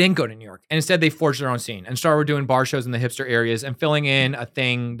 They didn't go to New York, and instead they forged their own scene and started doing bar shows in the hipster areas and filling in a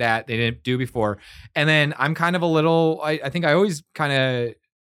thing that they didn't do before. And then I'm kind of I think I always kind of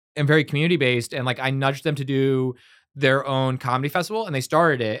am very community based, and like I nudged them to do their own comedy festival, and they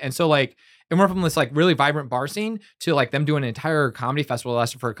started it. And so like it went from this like really vibrant bar scene to like them doing an entire comedy festival that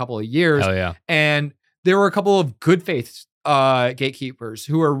lasted for a couple of years. Hell yeah. And there were a couple of good faith gatekeepers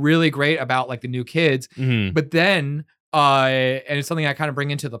who are really great about like the new kids. But then, and it's something I kind of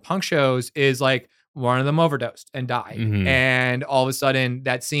bring into the punk shows is like one of them overdosed and died. And all of a sudden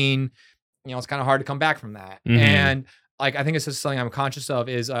that scene, it's kind of hard to come back from that. And like, I think it's just something I'm conscious of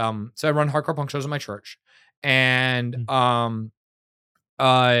is, so I run hardcore punk shows in my church, and,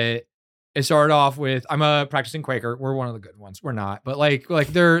 it started off with, I'm a practicing Quaker. We're one of the good ones. We're not, but like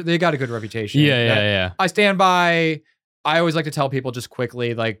they got a good reputation. Yeah. I stand by. I always like to tell people just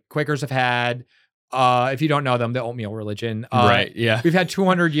quickly, like Quakers have had, if you don't know them, the oatmeal religion. Right. Yeah. We've had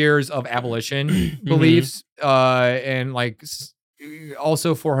 200 years of abolition beliefs, and like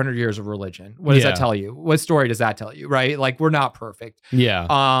also 400 years of religion. What does that tell you? What story does that tell you? Right? Like we're not perfect. Yeah.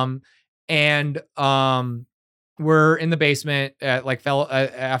 We're in the basement at like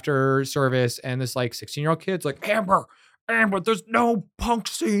after service, and this like 16-year-old kid's like, Amber, there's no punk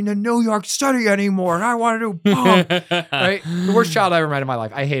scene in New York City anymore, and I want to do punk. Right? The worst child I ever met in my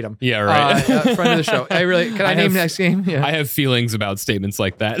life. I hate him. Yeah, right. Friend of the show. Can I name next game? Yeah. I have feelings about statements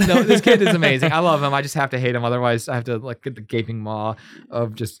like that. No, this kid is amazing. I love him. I just have to hate him. Otherwise, I have to like get the gaping maw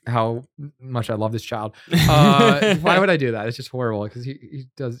of just how much I love this child. Why would I do that? It's just horrible because he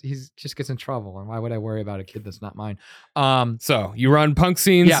just gets in trouble. And why would I worry about a kid that's not mine? So you run punk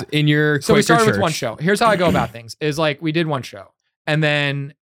scenes in your Quaker So we started church. with one show. Here's how I go about things is like we did one show. And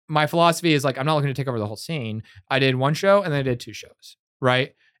then my philosophy is like, I'm not looking to take over the whole scene. I did one show and then I did 2 shows.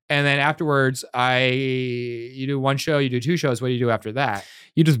 Right. And then afterwards, you do one show, you do 2 shows. What do you do after that?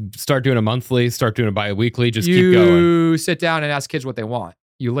 You just start doing a monthly, start doing a bi-weekly, just keep going. You sit down and ask kids what they want.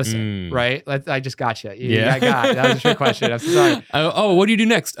 You listen, right? I just got you. I got it. That was a trick question. I'm sorry. What do you do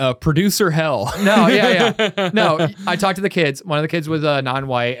next? Producer hell. No, yeah. No, I talked to the kids. One of the kids was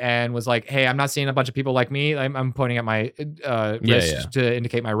non-white and was like, hey, I'm not seeing a bunch of people like me. I'm pointing at my wrist to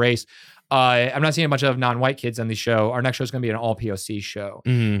indicate my race. I'm not seeing a bunch of non-white kids on the show. Our next show is going to be an all POC show.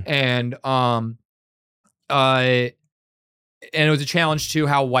 And it was a challenge to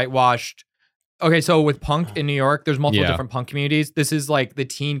how whitewashed. Okay, so with punk in New York, there's multiple different punk communities. This is like the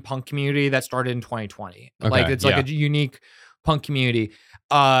teen punk community that started in 2020. Okay, like it's like a unique punk community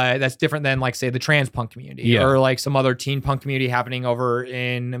that's different than like say the trans punk community or like some other teen punk community happening over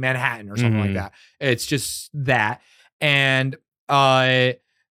in Manhattan or something like that. It's just that. And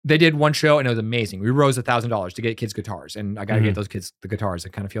they did one show and it was amazing. We rose $1,000 to get kids guitars, and I got to get those kids the guitars. I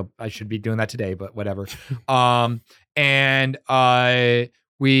kind of feel I should be doing that today, but whatever.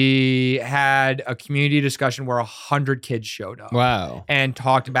 We had a community discussion where 100 kids showed up. Wow. And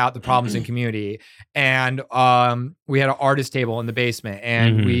talked about the problems in community. And we had an artist table in the basement.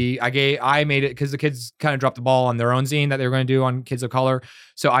 And I made it because the kids kind of dropped the ball on their own zine that they were going to do on kids of color.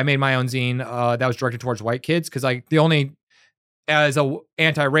 So I made my own zine that was directed towards white kids because as a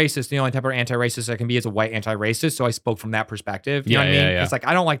anti-racist, the only type of anti-racist I can be is a white anti-racist. So I spoke from that perspective. You know what I mean? It's like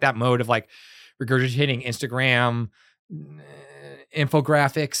I don't like that mode of like regurgitating Instagram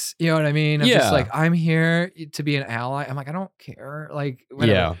infographics, you know what I mean? I'm just like, I'm here to be an ally. I'm like, I don't care. Like,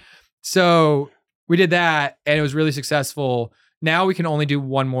 whatever. Yeah. So we did that and it was really successful. Now we can only do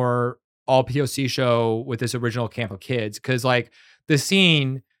one more all POC show with this original camp of kids. Cause like the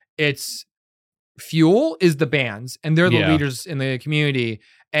scene, it's fuel is the bands and they're the leaders in the community.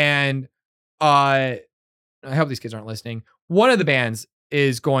 And I hope these kids aren't listening. One of the bands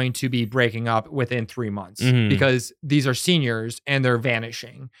is going to be breaking up within 3 months because these are seniors and they're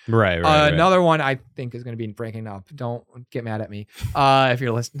vanishing. Right. Another one I think is going to be breaking up. Don't get mad at me if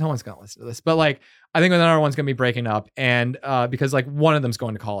you're listening. No one's going to listen to this. But like, I think another one's going to be breaking up, and because like one of them's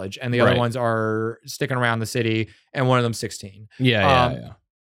going to college and the other ones are sticking around the city, and one of them's 16. Yeah.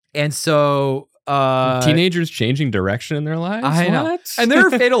 And so teenagers changing direction in their lives. I know. And they're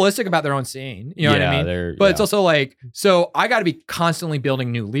fatalistic about their own scene. You know what I mean? But it's also like, so I got to be constantly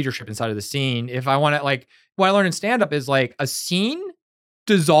building new leadership inside of the scene. If I want to, like, what I learned in stand-up is like a scene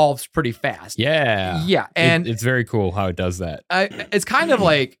dissolves pretty fast. Yeah. And it's very cool how it does that. It's kind of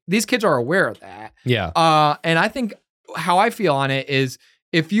like these kids are aware of that. Yeah. And I think how I feel on it is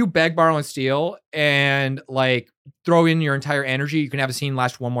if you beg, borrow, and steal and like throw in your entire energy, you can have a scene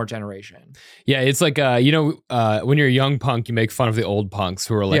last one more generation. Yeah, it's like, when you're a young punk, you make fun of the old punks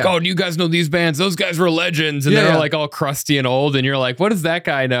who are like, oh, do you guys know these bands? Those guys were legends. And they're like all crusty and old. And you're like, what does that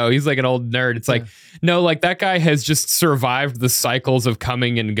guy know? He's like an old nerd. It's like, no, like that guy has just survived the cycles of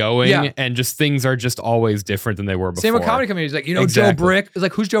coming and going. And just things are just always different than they were before. Same with comedy communities. Like, Joe Brick. It's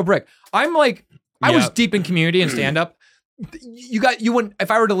like, who's Joe Brick? I'm like, I was deep in community and stand-up. You wouldn't, if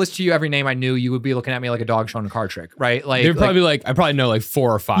I were to list to you every name I knew, you would be looking at me like a dog showing a card trick, right? Like they're probably like I probably know like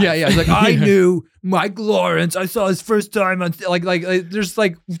 4 or 5. Yeah. It's like I knew Mike Lawrence. I saw his first time on like there's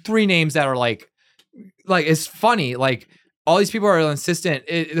like 3 names that are like it's funny. Like all these people are insistent.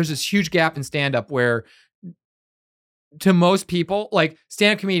 There's this huge gap in stand-up where to most people, like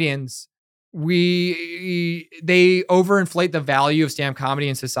stand-up comedians, they overinflate the value of stand-up comedy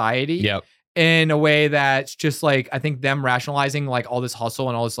in society. Yep. In a way that's just like, I think them rationalizing like all this hustle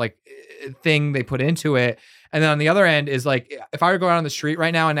and all this like thing they put into it. And then on the other end is like, if I were to go out on the street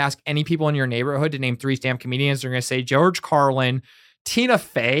right now and ask any people in your neighborhood to name 3 stand-up comedians, they're going to say George Carlin, Tina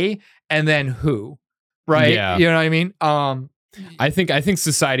Fey, and then who? Right? Yeah. You know what I mean? I think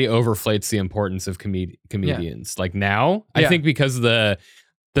society overflates the importance of comedians. Like now, I think because of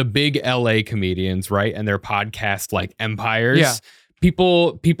the big LA comedians, right, and their podcast like empires. Yeah.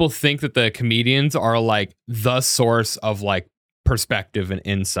 People think that the comedians are like the source of like perspective and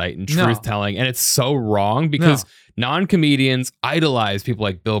insight and truth telling, and it's so wrong because non-comedians idolize people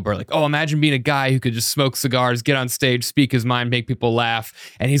like Bill Burr. Like, oh, imagine being a guy who could just smoke cigars, get on stage, speak his mind, make people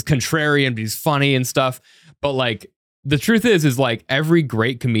laugh, and he's contrarian, but he's funny and stuff. But like, the truth is like every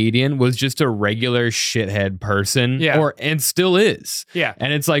great comedian was just a regular shithead person, and still is. Yeah.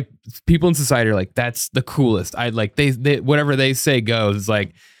 And it's like people in society are like, that's the coolest. I like they whatever they say goes. It's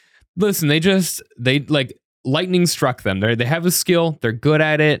like, listen, they like lightning struck them. They have a skill, they're good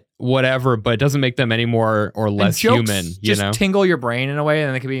at it, whatever, but it doesn't make them any more or less human. You know, tingle your brain in a way,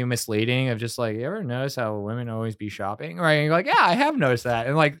 and it can be misleading. Of just like, you ever notice how women always be shopping, right? And you're like, yeah, I have noticed that,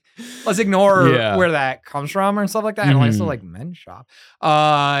 and like, let's ignore where that comes from and stuff like that. And like, still like men shop.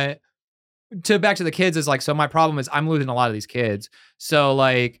 To back to the kids is like, so my problem is I'm losing a lot of these kids. So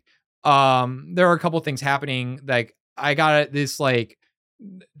like, there are a couple of things happening. Like, I got this like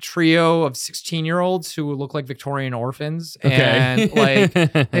trio of 16-year-olds who look like Victorian orphans, and like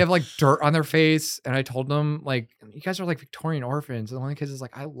they have like dirt on their face, and I told them like, you guys are like Victorian orphans, and one of the kids is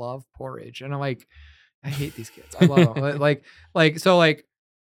like, I love porridge, and I'm like, I hate these kids, I love them. So like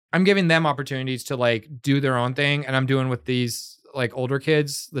I'm giving them opportunities to like do their own thing, and I'm doing with these like older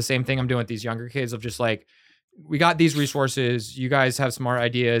kids the same thing I'm doing with these younger kids of just like, we got these resources. You guys have smart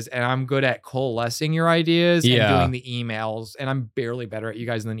ideas, and I'm good at coalescing your ideas and doing the emails. And I'm barely better at you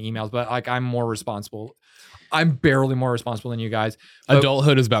guys than emails, but like I'm more responsible. I'm barely more responsible than you guys. But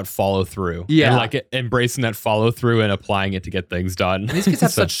adulthood is about follow through. Yeah. And like embracing that follow through and applying it to get things done. And these kids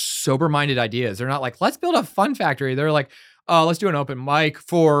have such sober minded ideas. They're not like, let's build a fun factory. They're like, let's do an open mic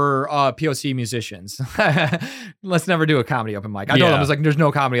for POC musicians. Let's never do a comedy open mic. I told them, I was like, there's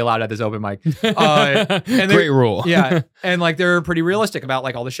no comedy allowed at this open mic. And great rule. Yeah. And like, they're pretty realistic about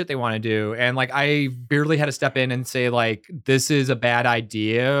like all the shit they want to do. And like, I barely had to step in and say like, this is a bad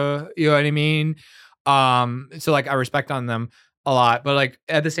idea. You know what I mean? So like, I respect on them a lot, but like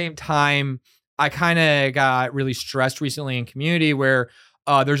at the same time, I kind of got really stressed recently in community where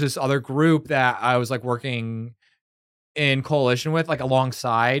there's this other group that I was like working in coalition with, like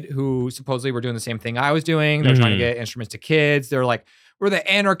alongside, who supposedly were doing the same thing I was doing. They're trying to get instruments to kids. They're like, we're the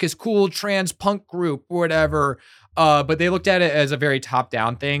anarchist, cool trans punk group, or whatever. But they looked at it as a very top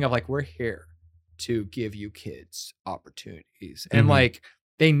down thing of like, we're here to give you kids opportunities. And like,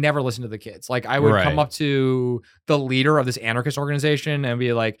 they never listen to the kids. Like I would come up to the leader of this anarchist organization and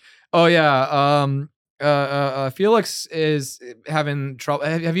be like, oh yeah, Felix is having trouble.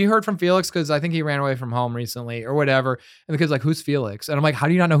 Have you heard from Felix? Because I think he ran away from home recently or whatever. And the kid's like, who's Felix? And I'm like, how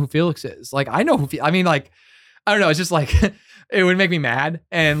do you not know who Felix is? Like, I know who I mean, like, I don't know. It's just like, it would make me mad.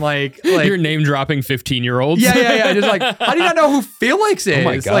 And like you're name dropping 15-year-olds. Yeah. Just like, how do you not know who Felix is? Oh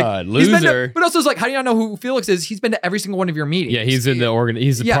my God, like, loser. But also it's like, how do you not know who Felix is? He's been to every single one of your meetings. Yeah, he's in the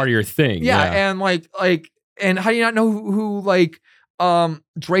he's a part of your thing. Yeah. And like, and how do you not know who like,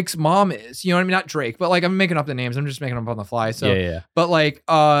 Drake's mom is, you know what I mean? Not Drake, but like I'm making up the names. I'm just making them up on the fly. So, but like,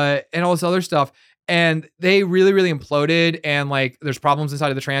 and all this other stuff. And they really, really imploded. And like, there's problems inside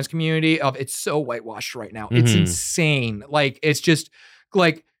of the trans community of it's so whitewashed right now. It's insane. Like, it's just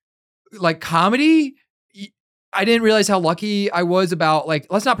like comedy. I didn't realize how lucky I was about like,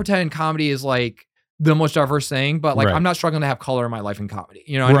 let's not pretend comedy is like the most diverse thing, but like, I'm not struggling to have color in my life in comedy.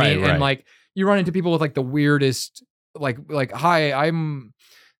 You know what I mean? And like, you run into people with like the weirdest, like hi, I'm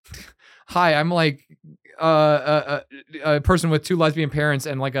like a person with 2 lesbian parents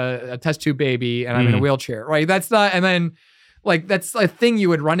and like a test tube baby, and I'm in a wheelchair, right? That's not, and then like that's a thing you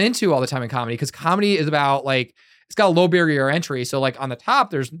would run into all the time in comedy, because comedy is about like, it's got a low barrier entry. So like on the top,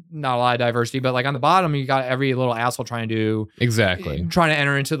 there's not a lot of diversity, but like on the bottom, you got every little asshole trying to trying to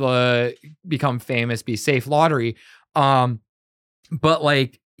enter into the become famous, be safe lottery. But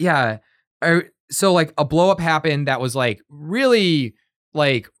like, yeah, so like a blow up happened that was like really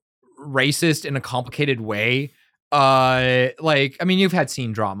like racist in a complicated way. like, I mean, you've had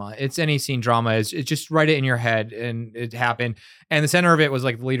scene drama. It's any scene drama is it's just write it in your head and it happened. And the center of it was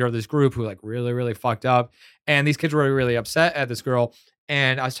like the leader of this group who like really, really fucked up. And these kids were really upset at this girl.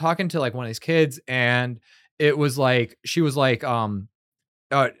 And I was talking to like one of these kids and it was like, she was like,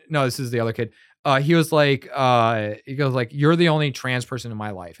 no, this is the other kid. He was like, he goes like, you're the only trans person in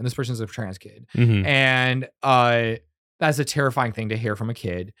my life. And this person's a trans kid. Mm-hmm. And, that's a terrifying thing to hear from a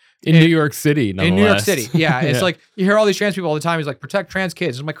kid in New York City. In New York City, yeah, it's like you hear all these trans people all the time. He's like, protect trans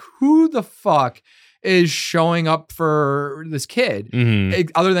kids. I'm like, who the fuck is showing up for this kid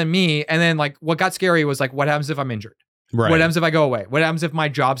other than me? And then like, what got scary was like, what happens if I'm injured? Right. What happens if I go away? What happens if my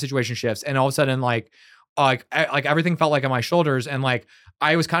job situation shifts? And all of a sudden, like everything felt like on my shoulders, and like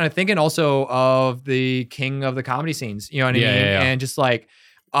I was kind of thinking also of the king of the comedy scenes. You know what I mean? Yeah. And just like.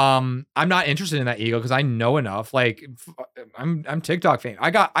 I'm not interested in that ego because I know enough. Like I'm TikTok famous.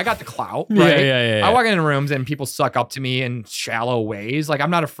 I got the clout, right? Yeah. I walk into rooms and people suck up to me in shallow ways. Like I'm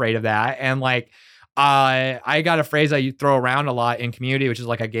not afraid of that. And like I got a phrase I throw around a lot in community, which is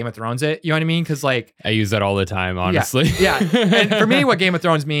like a Game of Thrones it. You know what I mean? Because like I use that all the time, honestly. Yeah. And for me, what Game of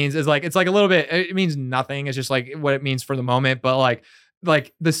Thrones means is like it's like a little bit. It means nothing. It's just like what it means for the moment. But like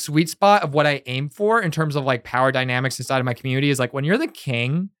the sweet spot of what I aim for in terms of like power dynamics inside of my community is like when you're the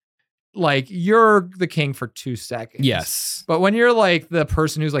king, like you're the king for 2 seconds. Yes. But when you're like the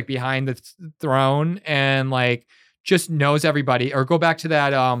person who's like behind the throne and like just knows everybody, or go back to that,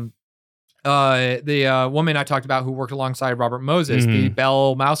 the woman I talked about who worked alongside Robert Moses, the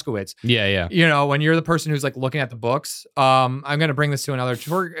Belle Mouskowitz. Yeah. You know, when you're the person who's like looking at the books, I'm going to bring this to another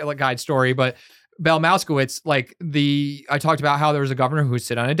tour guide story, but Belle Mouskowitz, like I talked about how there was a governor who would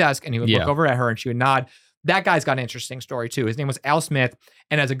sit on a desk and he would look over at her and she would nod. That guy's got an interesting story too. His name was Al Smith.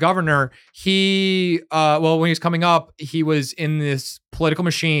 And as a governor, when he was coming up, he was in this political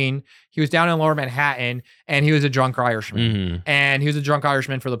machine. He was down in Lower Manhattan and he was a drunk Irishman. And he was a drunk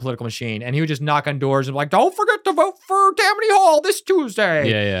Irishman for the political machine. And he would just knock on doors and be like, don't forget to vote for Tammany Hall this Tuesday.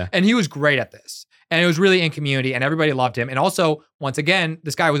 Yeah. And he was great at this. And it was really in community and everybody loved him. And also, once again,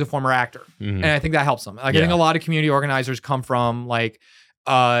 this guy was a former actor. And I think that helps him. Like, I think a lot of community organizers come from like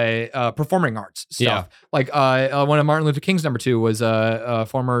performing arts stuff. Like one of Martin Luther King's number 2 was a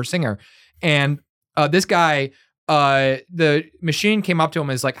former singer. And this guy, the machine came up to him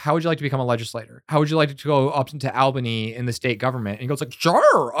and is like, how would you like to become a legislator? How would you like to go up into Albany in the state government? And he goes like,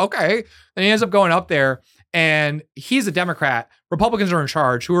 sure, okay. And he ends up going up there. And he's a Democrat. Republicans are in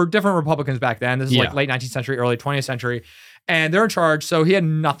charge, who were different Republicans back then. This is like late 19th century, early 20th century. And they're in charge. So he had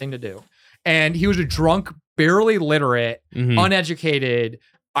nothing to do. And he was a drunk, barely literate, uneducated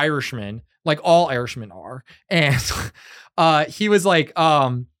Irishman, like all Irishmen are. And he was like,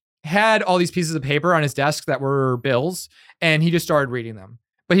 had all these pieces of paper on his desk that were bills. And he just started reading them,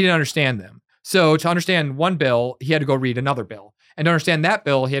 but he didn't understand them. So to understand one bill, he had to go read another bill. And to understand that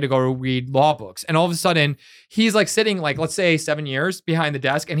bill, he had to go read law books. And all of a sudden, he's like sitting like, let's say 7 years behind the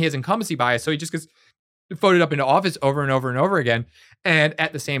desk and he has incumbency bias. So he just gets voted up into office over and over and over again. And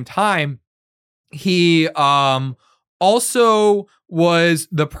at the same time, he also was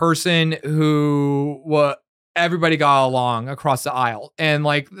the person who everybody got along across the aisle. And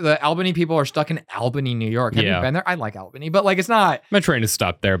like the Albany people are stuck in Albany, New York. Have you been there? I like Albany, but like it's not. My train has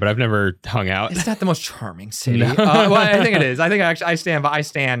stopped there, but I've never hung out. It's not the most charming city. No. Well, I think it is. I think I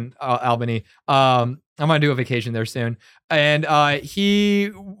stand Albany. I'm gonna do a vacation there soon. And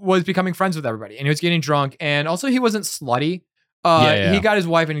he was becoming friends with everybody, and he was getting drunk, and also he wasn't slutty. He got his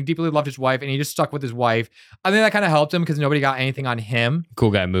wife and he deeply loved his wife and he just stuck with his wife. I think that kind of helped him because nobody got anything on him.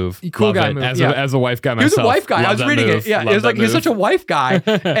 Cool guy move. Cool guy move. As a wife guy myself. He was a wife guy. I was reading it. Yeah. It was like, he's such a wife guy.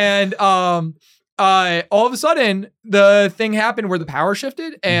 And all of a sudden the thing happened where the power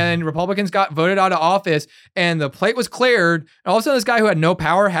shifted and Republicans got voted out of office and the plate was cleared. And all of a sudden this guy who had no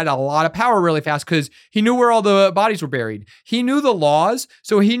power had a lot of power really fast because he knew where all the bodies were buried. He knew the laws.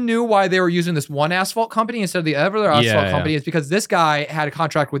 So he knew why they were using this one asphalt company instead of the other asphalt company. It's because this guy had a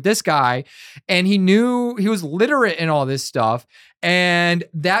contract with this guy and he knew he was literate in all this stuff. And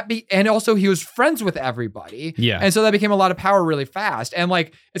and also he was friends with everybody. Yeah. And so that became a lot of power really fast. And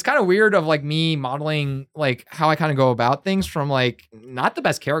like, it's kind of weird of like me modeling like how I kind of go about things from like not the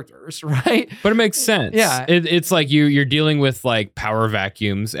best characters, right? But it makes sense. Yeah. It's like you're dealing with like power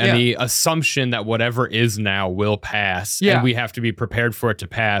vacuums and the assumption that whatever is now will pass. Yeah. And we have to be prepared for it to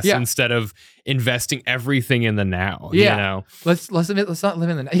pass instead of investing everything in the now. Yeah. You know? Let's not live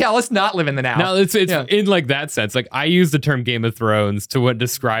in the now. Yeah, let's not live in the now. No, it's in like that sense. Like I use the term Game of Thrones to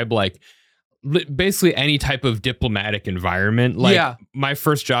describe like basically any type of diplomatic environment. Like my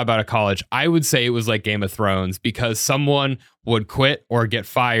first job out of college, I would say it was like Game of Thrones because someone would quit or get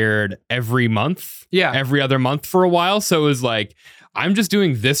fired every month, every other month for a while. So it was like, I'm just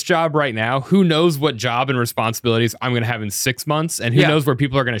doing this job right now. Who knows what job and responsibilities I'm going to have in 6 months, and who knows where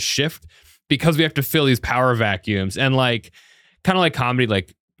people are going to shift, because we have to fill these power vacuums. And like, kind of like comedy,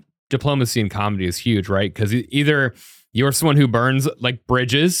 like diplomacy in comedy is huge, right? Because either you're someone who burns like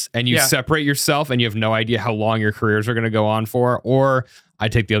bridges and you separate yourself and you have no idea how long your careers are going to go on for, or I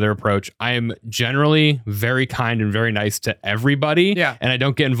take the other approach. I am generally very kind and very nice to everybody. And I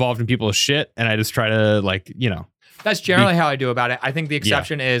don't get involved in people's shit. And I just try to like, That's generally how I do about it. I think the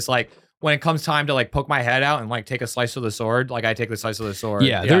exception is like when it comes time to like poke my head out and like take a slice of the sword, like I take the slice of the sword.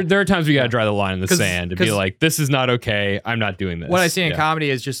 There are times we got to draw the line in the sand and be like, this is not okay. I'm not doing this. What I see in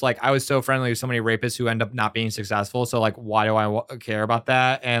comedy is just like, I was so friendly with so many rapists who end up not being successful. So like, why do I care about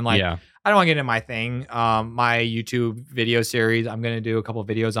that? And like, I don't want to get into my thing. My YouTube video series, I'm going to do a couple of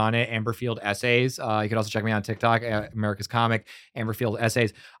videos on it. Amberfield Essays. You can also check me on TikTok, America's Comic, Amberfield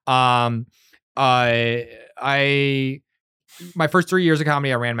Essays. My first 3 years of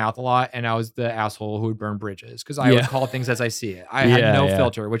comedy, I ran mouth a lot, and I was the asshole who would burn bridges because I would call things as I see it. I had no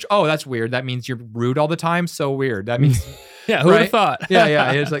filter, which, that's weird. That means you're rude all the time. So weird. That means, who would have thought?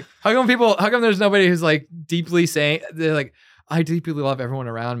 It's like, how come there's nobody who's like deeply saying, they're like, I deeply love everyone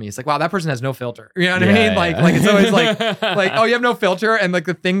around me. It's like, wow, that person has no filter. You know what I mean? Like it's always like, oh, you have no filter. And like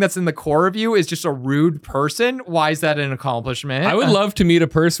the thing that's in the core of you is just a rude person. Why is that an accomplishment? I would love to meet a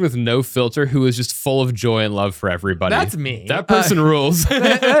person with no filter who is just full of joy and love for everybody. That's me. That person rules.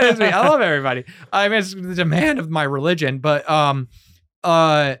 that is me. I love everybody. I mean, it's the demand of my religion, but,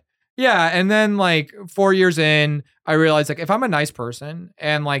 and then like 4 years in, I realized like, if I'm a nice person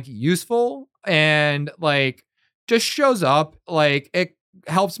and like useful and like, just shows up, like it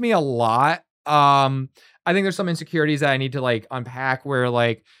helps me a lot. I think there's some insecurities that I need to like unpack where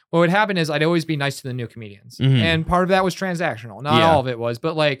like what would happen is I'd always be nice to the new comedians. And part of that was transactional. Not all of it was,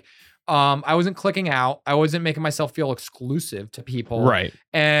 but like I wasn't clicking out. I wasn't making myself feel exclusive to people. Right.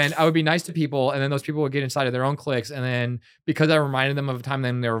 And I would be nice to people. And then those people would get inside of their own cliques. And then because I reminded them of a time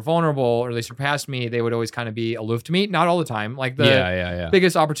when they were vulnerable or they surpassed me, they would always kind of be aloof to me. Not all the time. Like the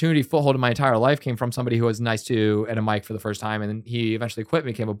biggest opportunity foothold in my entire life came from somebody who was nice to at a mic for the first time. And then he eventually quit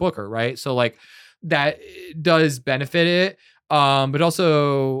and became a booker. Right. So like that does benefit it. But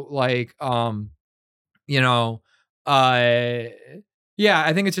also like, I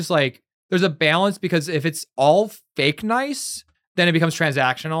think it's just like there's a balance because if it's all fake nice, then it becomes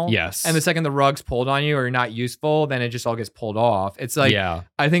transactional. Yes. And the second the rug's pulled on you or you're not useful, then it just all gets pulled off. It's like,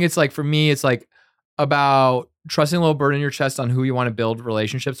 I think it's like, for me, it's like about trusting a little bird in your chest on who you want to build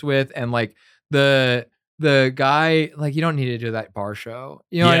relationships with. And like the guy, like you don't need to do that bar show.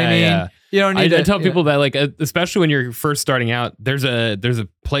 You know what I mean? Yeah. You don't need I tell people that like, especially when you're first starting out, there's a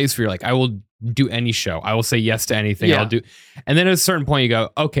place where you're like, I will do any show. I will say yes to anything. I'll do. And then at a certain point you go,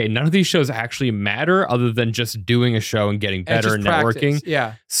 okay, none of these shows actually matter other than just doing a show and getting better and networking. Practice.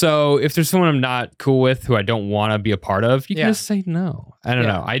 Yeah. So if there's someone I'm not cool with who I don't want to be a part of, you can just say no. I don't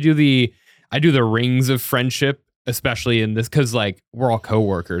know. I do the rings of friendship, especially in this, because like we're all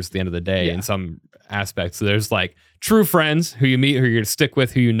coworkers at the end of the day in some aspects. So there's like true friends who you meet, who you're going to stick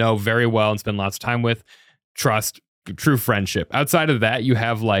with, who you know very well and spend lots of time with, trust, true friendship. Outside of that, you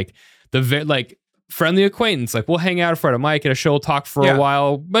have like friendly acquaintance. Like we'll hang out in front of Mike at a show, talk for a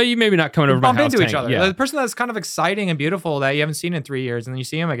while, but you maybe not coming over to my house. Bump into each other. The person that's kind of exciting and beautiful that you haven't seen in 3 years, and then you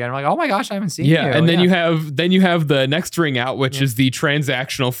see him again. I'm like, oh my gosh, I haven't seen you. And then you have the next ring out, which is the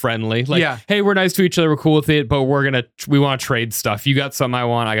transactional friendly. Like, hey, we're nice to each other, we're cool with it, but we want to trade stuff. You got something I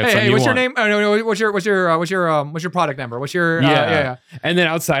want, I got something you want. What's your name? Oh, no, what's your product number? What's your And then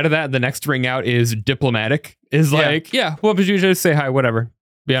outside of that, the next ring out is diplomatic. Is like, what would you just say hi, whatever.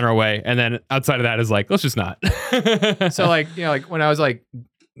 Be on our way. And then outside of that is like, let's just not. So like, like when I was like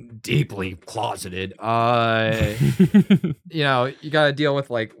deeply closeted, you got to deal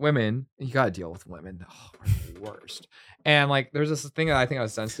with like women. You got to deal with women. Oh, we're the worst. And like, there's this thing that I think I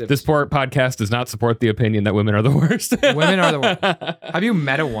was sensitive. This podcast does not support the opinion that women are the worst. Women are the worst. Have you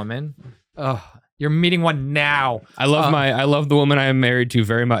met a woman? Oh, you're meeting one now. I love the woman I am married to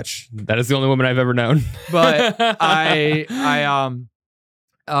very much. That is the only woman I've ever known. But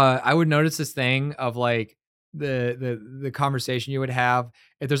I would notice this thing of like the conversation you would have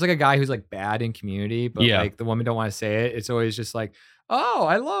if there's like a guy who's like bad in Community, but like the women don't want to say it. It's always just like, oh,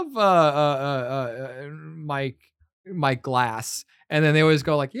 I love Mike Glass, and then they always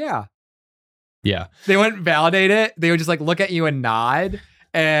go like, yeah. They wouldn't validate it. They would just like look at you and nod,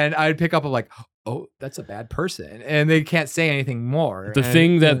 and I'd pick up of like, oh, that's a bad person, and they can't say anything more. The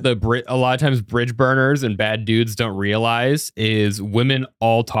thing that a lot of times bridge burners and bad dudes don't realize is women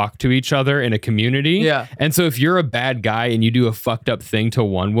all talk to each other in a community. Yeah. And so if you're a bad guy and you do a fucked up thing to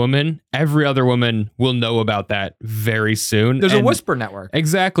one woman, every other woman will know about that very soon. There's a whisper network.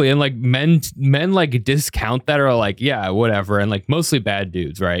 Exactly. And like men like discount that, or like, yeah, whatever. And like mostly bad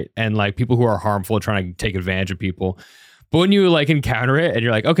dudes, right? And like people who are harmful, trying to take advantage of people. But when you like encounter it and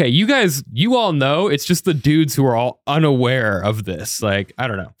you're like, okay, you all know, it's just the dudes who are all unaware of this. Like, I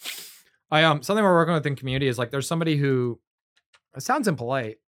don't know. Something we're working with in community is like, there's somebody who, it sounds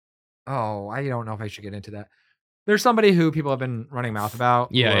impolite. Oh, I don't know if I should get into that. There's somebody who people have been running mouth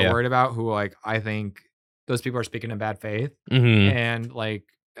about, who are worried about, who like, I think those people are speaking in bad faith. Mm-hmm. And like,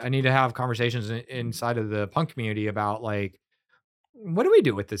 I need to have conversations inside of the punk community about like, what do we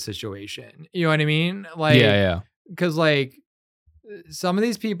do with this situation? You know what I mean? Like, yeah. Because like some of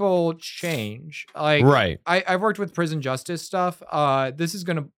these people change. Like, right. I've worked with prison justice stuff. I'm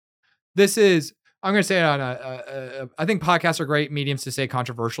gonna say it on I think podcasts are great mediums to say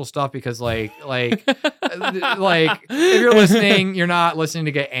controversial stuff, because like if you're listening, you're not listening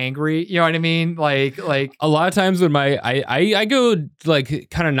to get angry. You know what I mean? Like a lot of times when I go like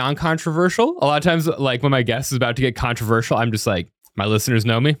kind of non-controversial. A lot of times like when my guest is about to get controversial, I'm just like, my listeners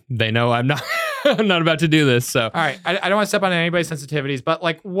know me. They know I'm not. I'm not about to do this. So, all right. I don't want to step on anybody's sensitivities, but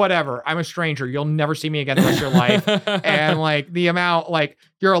like, whatever. I'm a stranger. You'll never see me again the rest of your life. And like the amount, like,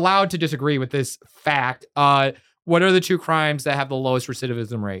 you're allowed to disagree with this fact. What are the 2 crimes that have the lowest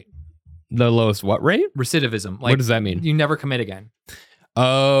recidivism rate? The lowest what rate? Recidivism. Like, what does that mean? You never commit again.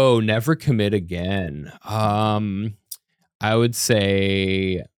 Oh, never commit again. I would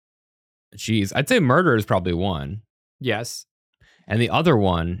say, I'd say murder is probably one. Yes. And the other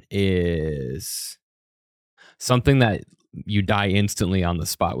one is something that you die instantly on the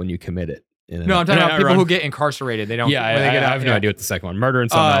spot when you commit it. No, I'm talking about people who get incarcerated. They don't. Yeah, I have no idea what the second one. Murder and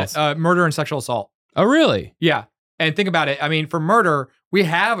something else. Murder and sexual assault. Oh, really? Yeah. And think about it. I mean, for murder, we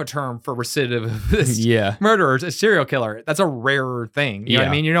have a term for recidivist. Yeah. Murderers, a serial killer. That's a rare thing. You know what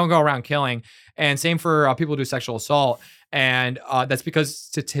I mean? You don't go around killing. And same for people who do sexual assault. And that's because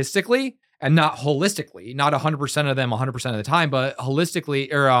statistically, and not holistically, not 100% of them 100% of the time, but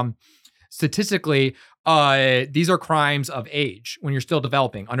holistically or statistically, these are crimes of age when you're still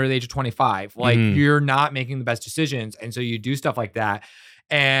developing under the age of 25. Like you're not making the best decisions. And so you do stuff like that.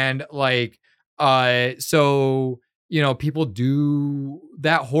 And like, so, you know, people do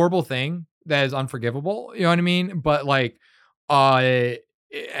that horrible thing that is unforgivable. You know what I mean? But like,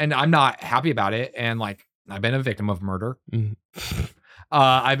 and I'm not happy about it. And like, I've been a victim of murder.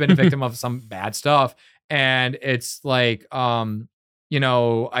 I've been a victim of some bad stuff. And it's like, you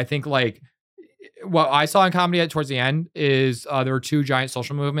know, I think like what I saw in comedy towards the end is there were 2 giant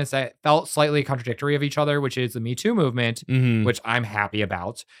social movements that felt slightly contradictory of each other, which is the Me Too movement, which I'm happy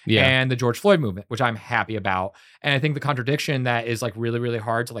about, and the George Floyd movement, which I'm happy about. And I think the contradiction that is like really, really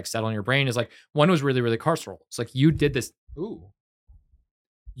hard to like settle in your brain is like, one was really, really carceral. It's like, you did this. Ooh.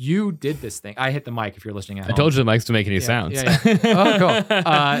 You did this thing. I hit the mic if you're listening at home. I told you the mics don't make any sounds. Yeah. Oh, cool.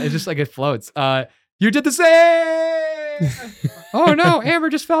 It's just like it floats. You did the same. Oh no, Amber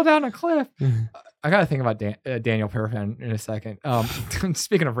just fell down a cliff. I gotta think about Daniel Paraffin in a second.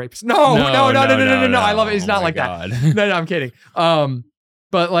 Speaking of rapes, no. I love it. He's not like that. No, I'm kidding.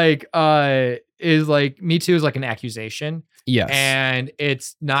 But like, is like Me Too is like an accusation. Yes, and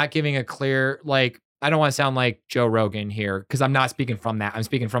it's not giving a clear like. I don't want to sound like Joe Rogan here because I'm not speaking from that. I'm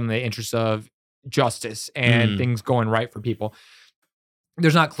speaking from the interest of justice and things going right for people.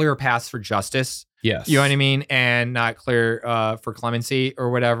 There's not clear paths for justice. Yes. You know what I mean? And not clear for clemency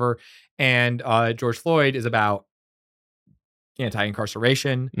or whatever. And George Floyd is about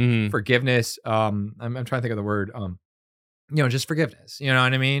anti-incarceration, forgiveness. I'm trying to think of the word, you know, just forgiveness. You know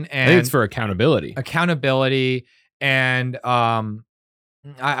what I mean? And I think it's for accountability. And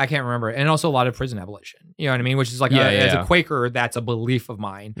I can't remember. And also a lot of prison abolition. You know what I mean? Which is like, as a Quaker, that's a belief of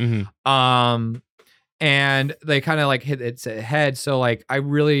mine. And they kind of like hit its head. So like, I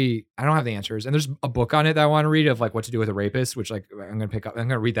don't have the answers. And there's a book on it that I want to read of like what to do with a rapist, which like I'm going to pick up. I'm going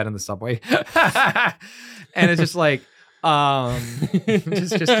to read that in the subway. And it's just like,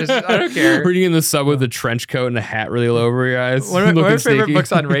 just I don't care. Reading in the subway with a trench coat and a hat really low over your eyes. One of my favorite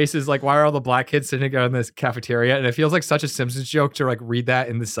books on race is like, why are all the black kids sitting together in this cafeteria? And it feels like such a Simpsons joke to like read that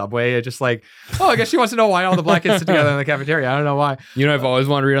in the subway. It's just like, oh, I guess she wants to know why all the black kids sit together in the cafeteria. I don't know why. You know, I've always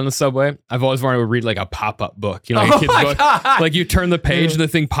wanted to read on the subway. I've always wanted to read like a pop-up book. You know, like a kid's book. God. Like you turn the page and the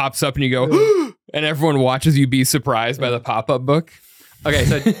thing pops up and you go, and everyone watches you be surprised by the pop-up book. Okay,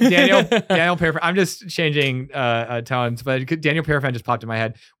 so Daniel Parafan. I'm just changing tones, but Daniel Parafan just popped in my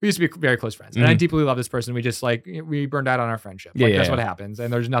head. We used to be very close friends, and I deeply love this person. We just like we burned out on our friendship. Like that's what happens,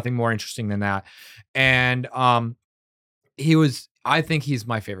 and there's nothing more interesting than that. And I think he's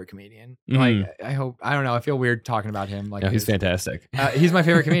my favorite comedian. Like I don't know. I feel weird talking about him. Like he's fantastic. He's my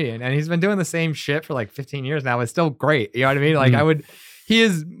favorite comedian, and he's been doing the same shit for like 15 years now. It's still great. You know what I mean? Like he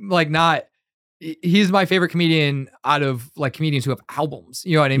is like not. He's my favorite comedian out of like comedians who have albums.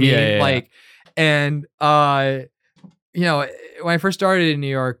 You know what I mean? Like, and you know, when I first started in New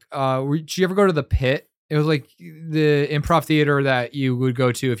York, did you ever go to the Pit? It was like the improv theater that you would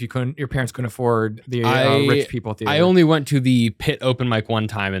go to if your parents couldn't afford the rich people theater. I only went to the Pit open mic one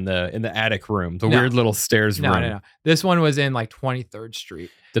time in the attic room, the weird little stairs room. No. This one was in like 23rd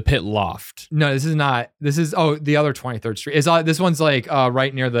Street. The Pit Loft. No, this is not. This is the other 23rd Street. This one's like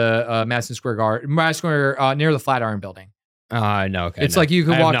right near the Madison Square Garden, near the Flatiron Building. No, okay. It's like you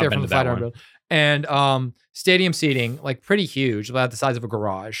can walk there from the Flatiron Building. And stadium seating, like pretty huge, about the size of a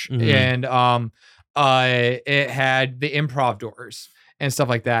garage. And it had the improv doors and stuff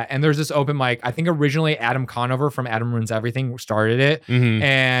like that. And there's this open mic. I think originally Adam Conover from Adam Ruins Everything started it.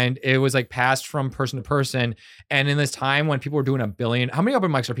 And it was like passed from person to person. And in this time when people were doing a billion, how many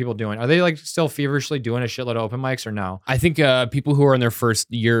open mics are people doing? Are they like still feverishly doing a shitload of open mics or no? I think people who are in their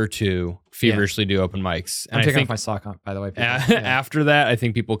first year or two feverishly do open mics. And I'm taking off my sock on, by the way. After that, I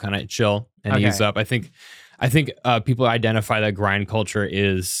think people kind of chill and ease up. I think people identify that grind culture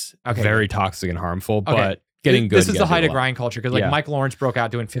is very toxic and harmful, but getting good. This is the height of grind culture because like Mike Lawrence broke out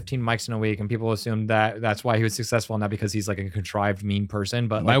doing 15 mics in a week, and people assumed that that's why he was successful, not because he's like a contrived mean person.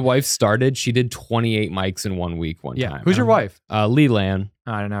 But my wife she did 28 mics in 1 week one time. Who's your wife? Leland.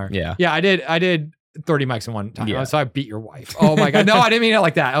 I don't know. Yeah. I did 30 mics in one time. Yeah. So I beat your wife. Oh my god, no, I didn't mean it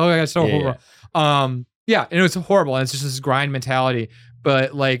like that. Oh my god, so horrible. And it was horrible. And it's just this grind mentality,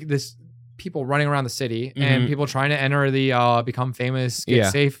 but like this. People running around the city and people trying to enter the become famous,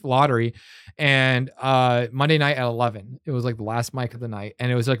 get safe lottery. And Monday night at 11, it was like the last mic of the night.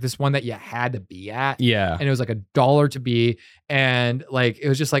 And it was like this one that you had to be at. Yeah. And it was like $1 to be. And like, it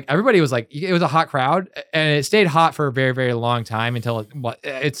was just like, everybody was like, it was a hot crowd and it stayed hot for a very, very long time until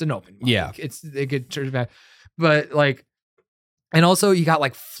it's an open mic. Yeah. It gets bad. But like, and also you got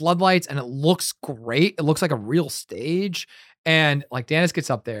like floodlights and it looks great. It looks like a real stage. And like Dennis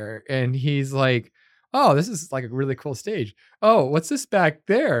gets up there and he's like, oh, this is like a really cool stage. Oh, what's this back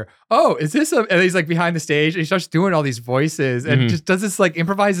there? Oh, is this and he's like behind the stage and he starts doing all these voices and just does this like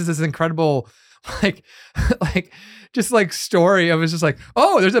improvises this incredible like just like story of it's just like,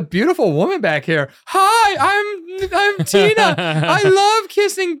 oh, there's a beautiful woman back here. Hi, I'm Tina. I love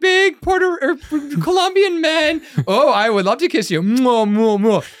kissing big Colombian men. Oh, I would love to kiss you. Mwah, mwah,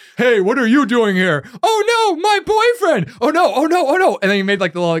 mwah. Hey, what are you doing here? Oh no, my boyfriend. Oh no. And then he made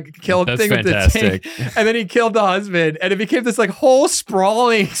like the little kill thing fantastic. With the tank. And then he killed the husband. And it became this like whole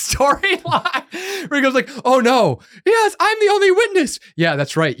sprawling storyline where he goes like, oh no, yes, I'm the only witness. Yeah,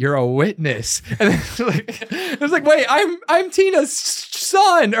 that's right. You're a witness. And then it was like, wait, I'm Tina's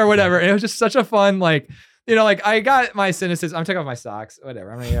son or whatever. And it was just such a fun, like, you know, like I got my cynicism. I'm taking off my socks, whatever.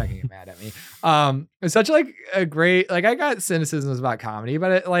 You're not gonna get mad at me. It's such like a great, like I got cynicisms about comedy,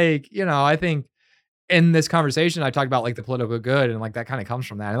 but it, like, you know, I think in this conversation, I talked about like the political good and like that kind of comes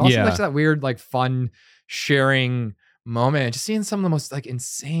from that. And also like that weird, like fun sharing moment, just seeing some of the most like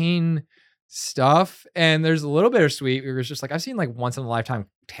insane stuff. And there's a little bittersweet. It was just like, I've seen like once in a lifetime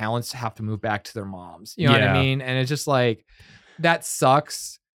talents have to move back to their moms. You know what I mean? And it's just like, that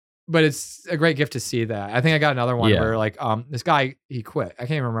sucks. But it's a great gift to see that. I think I got another one where like this guy, he quit. I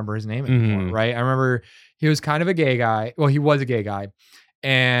can't even remember his name anymore, right? I remember he was kind of a gay guy. Well, he was a gay guy.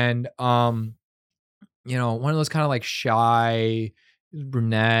 And you know, one of those kind of like shy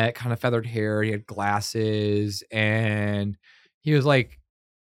brunette, kind of feathered hair. He had glasses and he was like,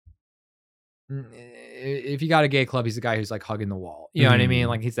 if you got a gay club, he's the guy who's like hugging the wall. You know what I mean?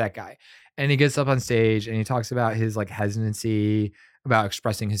 Like he's that guy. And he gets up on stage and he talks about his like hesitancy about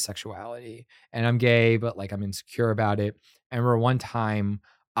expressing his sexuality. And I'm gay, but like I'm insecure about it. I remember one time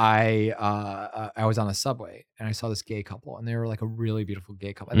I was on a subway and I saw this gay couple and they were like a really beautiful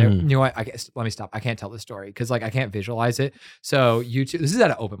gay couple. And you know what? Let me stop. I can't tell this story because like I can't visualize it. So you two, this is at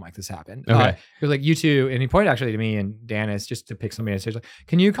an open mic. This happened. Okay. He was like, you two, and he pointed actually to me and Dennis just to pick somebody on stage. Like,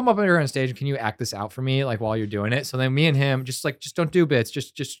 can you come up here on stage and can you act this out for me like while you're doing it? So then me and him just don't do bits.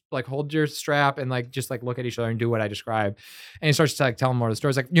 Just like hold your strap and like just like look at each other and do what I described. And he starts to like tell him more of the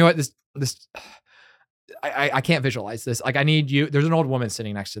stories. Like, you know what? This. I can't visualize this. Like I need you. There's an old woman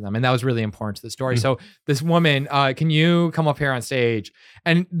sitting next to them. And that was really important to the story. So this woman, can you come up here on stage?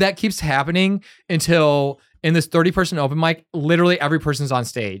 And that keeps happening until in this 30-person open mic, literally every person's on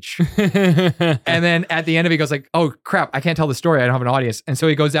stage. And then at the end of it, he goes like, oh crap, I can't tell the story. I don't have an audience. And so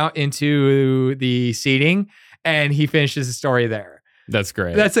he goes out into the seating and he finishes the story there. That's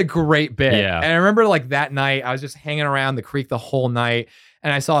great. That's a great bit. Yeah. And I remember like that night, I was just hanging around the creek the whole night.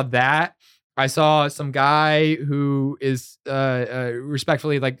 And I saw that. I saw some guy who is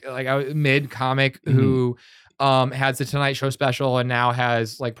respectfully like a mid comic who has the Tonight Show special and now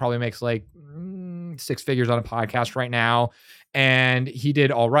has like probably makes like 6 figures on a podcast right now. And he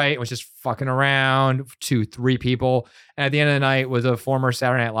did all right. It was just fucking around 2-3 people. And at the end of the night was a former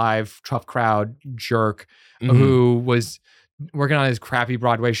Saturday Night Live tough crowd jerk who was working on his crappy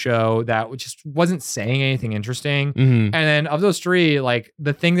Broadway show that just wasn't saying anything interesting. And then of those 3, like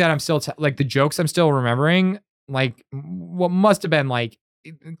the thing that I'm still like the jokes I'm still remembering, like what must have been like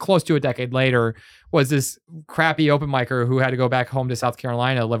close to a decade later, was this crappy open micer who had to go back home to South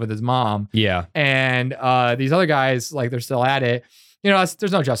Carolina to live with his mom. Yeah. And these other guys, like they're still at it. You know,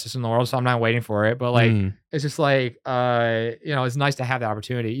 there's no justice in the world, so I'm not waiting for it. But like, it's just like, you know, it's nice to have the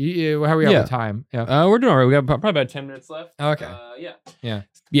opportunity. How are we at time? Yeah, we're doing all right. We got probably about 10 minutes left. Okay.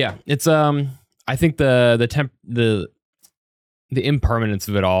 Yeah. It's I think the impermanence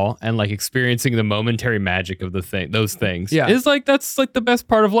of it all and like experiencing the momentary magic of those things is like that's like the best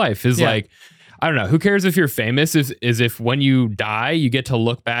part of life is like, I don't know, who cares if you're famous is if when you die you get to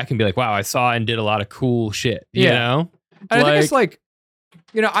look back and be like, wow, I saw and did a lot of cool shit, you know? And I think it's like,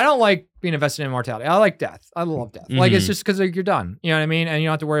 you know, I don't like being invested in immortality. I like death. I love death. Like it's just because like, you're done, you know what I mean? And you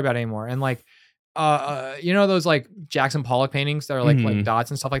don't have to worry about it anymore. And like you know those like Jackson Pollock paintings that are like dots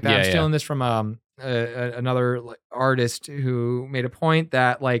and stuff like that. I'm stealing this from another like, artist who made a point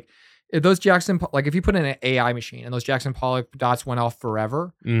that like if those if you put in an AI machine and those Jackson Pollock dots went off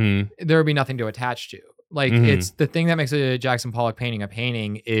forever, there would be nothing to attach to. Like it's the thing that makes a Jackson Pollock painting a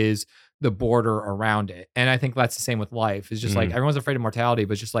painting is the border around it. And I think that's the same with life. It's just like everyone's afraid of mortality,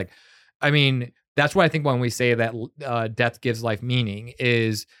 but it's just like, I mean, that's what I think when we say that death gives life meaning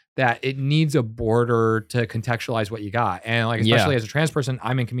is that it needs a border to contextualize what you got. And like, especially as a trans person,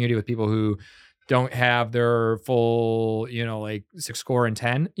 I'm in community with people who don't have their full, you know, like 6 score and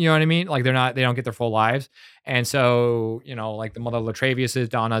 10, you know what I mean? Like they don't get their full lives. And so, you know, like the mother Latravius's,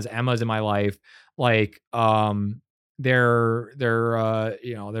 Donna's, Emma's in my life, like, they're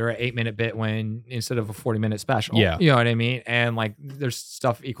you know, they're an 8-minute bit when instead of a 40-minute special. Yeah. You know what I mean? And like there's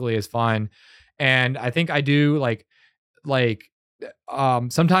stuff equally as fun. And I think I do like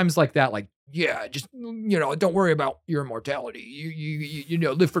sometimes like that, like, yeah, just, you know, don't worry about your immortality. You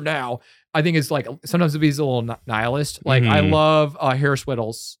know, live for now. I think it's like sometimes he's a little nihilist. Like I love Harris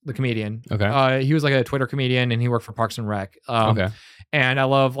Whittles, the comedian. Okay. He was like a Twitter comedian and he worked for Parks and Rec. Okay. And I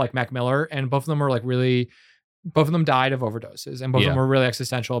love like Mac Miller, and both of them are like really, both of them died of overdoses, and both of them were really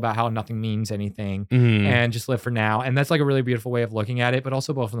existential about how nothing means anything and just live for now. And that's like a really beautiful way of looking at it, but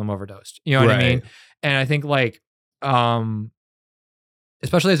also both of them overdosed. You know what I mean? And I think like,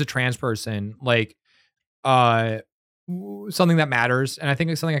 especially as a trans person, like, something that matters. And I think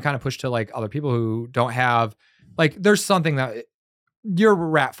it's something I kind of push to like other people who don't have, like, there's something that you're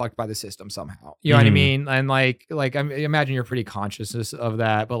rat fucked by the system somehow. You know what I mean? And like I imagine you're pretty conscious of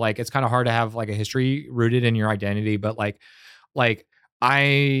that, but like, it's kind of hard to have like a history rooted in your identity. But like I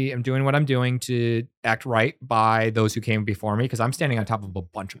am doing what I'm doing to act right by those who came before me, because I'm standing on top of a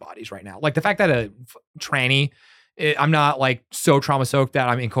bunch of bodies right now. Like the fact that a tranny, I'm not like so trauma soaked that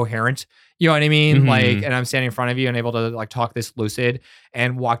I'm incoherent. You know what I mean? Like, and I'm standing in front of you and able to like talk this lucid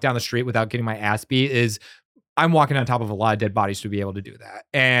and walk down the street without getting my ass beat is, I'm walking on top of a lot of dead bodies to be able to do that.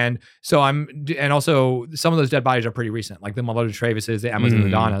 And so and also some of those dead bodies are pretty recent, like the Melody Travis's, the Emmas and the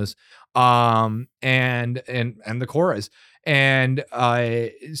Donnas, and the Coras. And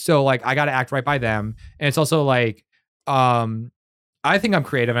so like I got to act right by them. And it's also like, I think I'm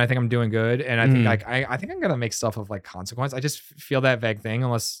creative and I think I'm doing good. And I think like, I think I'm going to make stuff of like consequence. I just feel that vague thing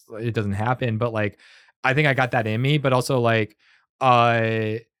unless it doesn't happen. But like, I think I got that in me, but also like,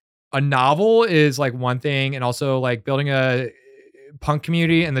 a novel is like one thing. And also like building a punk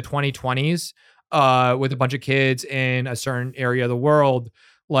community in the 2020s, with a bunch of kids in a certain area of the world.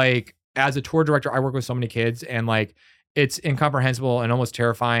 Like as a tour director, I work with so many kids, and like, it's incomprehensible and almost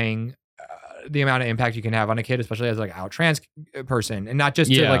terrifying the amount of impact you can have on a kid, especially as like out trans person, and not just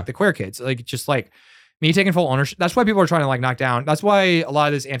to like the queer kids, like just like me taking full ownership. That's why people are trying to like knock down. That's why a lot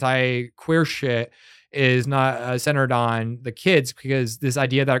of this anti-queer shit is not centered on the kids, because this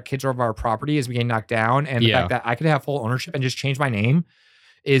idea that kids are of our property is being knocked down. And the fact that I could have full ownership and just change my name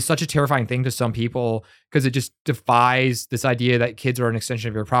is such a terrifying thing to some people, because it just defies this idea that kids are an extension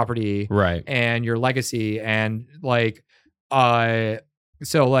of your property, right, and your legacy. And like,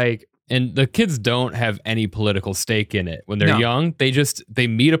 so like And the kids don't have any political stake in it. When they're No. young, they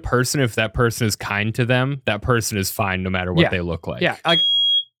meet a person. If that person is kind to them, that person is fine no matter what they look like. Yeah. Like,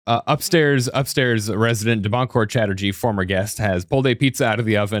 upstairs, resident Debancourt Chatterjee, former guest, has pulled a pizza out of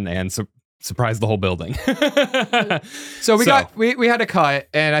the oven and surprised the whole building. So we had to cut,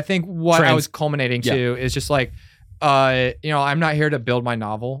 and I think what I was culminating to is just like, I'm not here to build my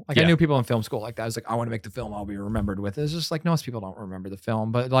novel. Like I knew people in film school like that. I was like, I want to make the film I'll be remembered with. It's just like most people don't remember the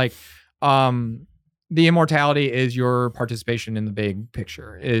film, but like, the immortality is your participation in the big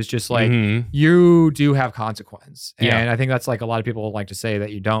picture. Is just like you do have consequence, and I think that's like a lot of people like to say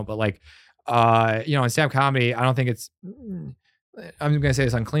that you don't, but like, in stand-up comedy, I don't think it's. I'm going to say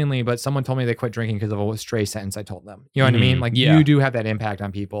this uncleanly, but someone told me they quit drinking because of a stray sentence I told them. You know what I mean? Like you do have that impact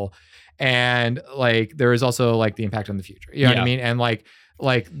on people, and like there is also like the impact on the future. You know what I mean? And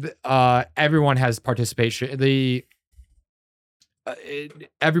everyone has participation.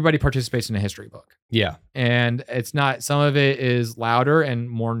 Everybody participates in a history book. Yeah. And it's not, some of it is louder and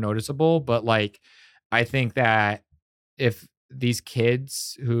more noticeable, but like, I think that if these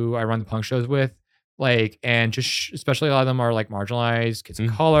kids who I run the punk shows with, like, and just especially a lot of them are like marginalized, kids of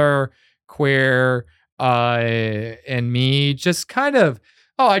color, queer, and me, just kind of,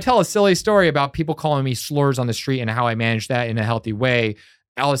 I tell a silly story about people calling me slurs on the street and how I manage that in a healthy way.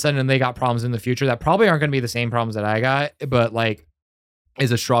 All of a sudden they got problems in the future that probably aren't going to be the same problems that I got, but like,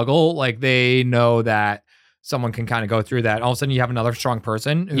 is a struggle. Like they know that someone can kind of go through that. All of a sudden you have another strong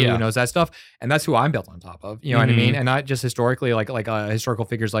person who knows that stuff. And that's who I'm built on top of, you know what I mean? And not just historically, like historical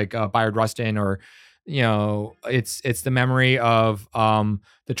figures like Bayard Rustin, or, it's the memory of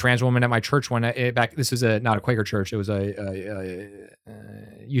the trans woman at my church this was not a Quaker church. It was a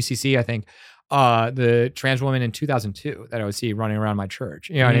UCC, I think. The trans woman in 2002 that I would see running around my church,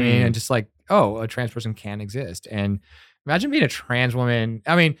 you know what I mean? And just like, a trans person can exist. And imagine being a trans woman.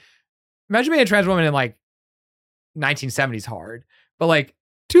 I mean, imagine being a trans woman in like 1970s hard, but like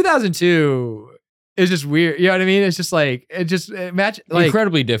 2002 is just weird. You know what I mean? It's just like, imagine like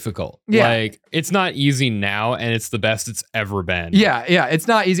incredibly difficult. Yeah. Like it's not easy now, and it's the best it's ever been. Yeah. Yeah. It's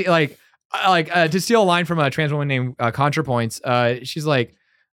not easy. Like to steal a line from a trans woman named ContraPoints. She's like,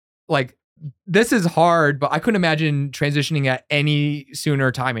 this is hard, but I couldn't imagine transitioning at any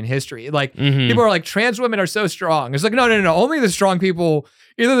sooner time in history. Like people are like, trans women are so strong. It's like, no. Only the strong people,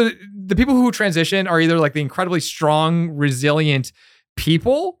 either the people who transition are either like the incredibly strong, resilient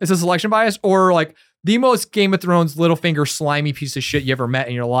people. It's a selection bias, or like the most Game of Thrones Littlefinger slimy piece of shit you ever met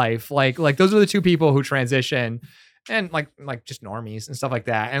in your life. Like those are the two people who transition, and like just normies and stuff like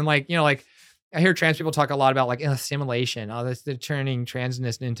that. And like, I hear trans people talk a lot about like assimilation. They're turning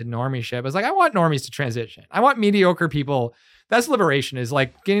transness into normie shit. But it's like, I want normies to transition. I want mediocre people. That's liberation, is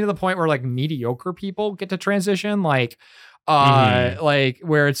like getting to the point where like mediocre people get to transition. Like, like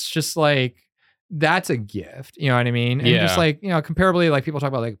where it's just like, that's a gift. You know what I mean? And just like, comparably, like people talk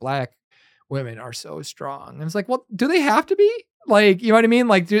about like black women are so strong. And it's like, well, do they have to be? Like, you know what I mean?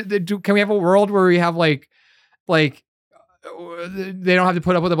 Like, can we have a world where we have like, they don't have to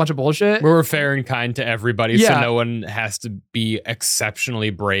put up with a bunch of bullshit, where we're fair and kind to everybody, so no one has to be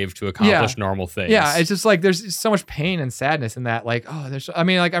exceptionally brave to accomplish normal things. Yeah, it's just like there's so much pain and sadness in that. Like, I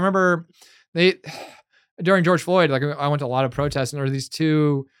remember during George Floyd, like I went to a lot of protests, and there were these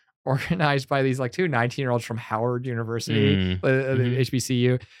two organized by these like two 19-year-olds from Howard University, the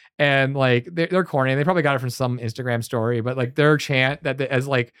HBCU, and like they're corny. They probably got it from some Instagram story, but like their chant that as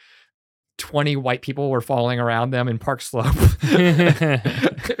like 20 white people were following around them in Park Slope. They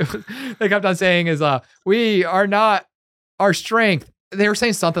kept on saying is, we are not our strength. They were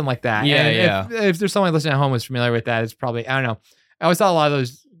saying something like that. Yeah. If there's someone listening at home who's familiar with that, it's probably, I don't know. I always thought a lot of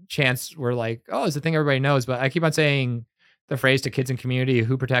those chants were like, it's the thing everybody knows, but I keep on saying the phrase to kids in community,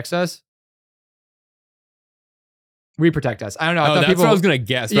 who protects us? We protect us. I don't know. That's what I was gonna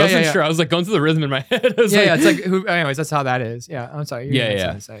guess. But I wasn't sure. I was like going through the rhythm in my head. It's like who. Anyways, that's how that is. Yeah, I'm sorry.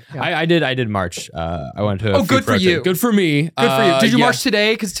 I did march. I went to. Good for you. Good for me. Good for you. Did you march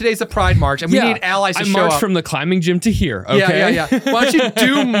today? Because today's the Pride March, and we need allies to show up. I marched from the climbing gym to here. Okay. Yeah. Why don't you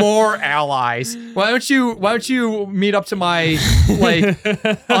do more allies? Why don't you meet up to my like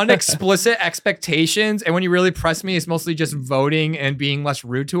unexplicit expectations? And when you really press me, it's mostly just voting and being less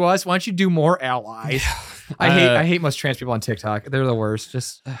rude to us. Why don't you do more allies? I hate most trans people on TikTok. They're the worst.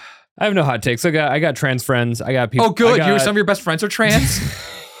 Just I have no hot takes. I got trans friends. I got people. Oh, good. Some of your best friends are trans.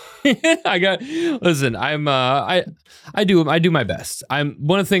 Listen, I do my best.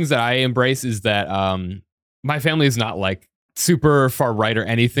 One of the things that I embrace is that my family is not like super far right or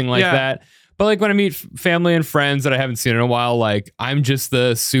anything like that. But like when I meet family and friends that I haven't seen in a while, like I'm just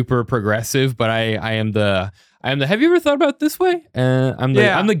the super progressive, but I am the Have you ever thought about it this way? I'm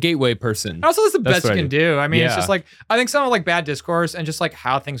the gateway person. And also, it's the best you can do. I mean, Yeah. it's just like, I think some of like bad discourse and just like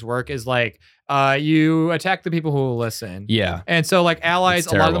how things work is like, you attack the people who will listen. Yeah. And so like allies,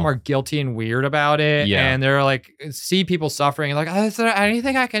 It's a lot of them terrible. are guilty and weird about it. Yeah. And they're like, see people suffering and like, oh, is there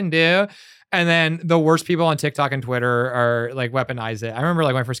anything I can do? And then the worst people on TikTok and Twitter are like weaponize it. I remember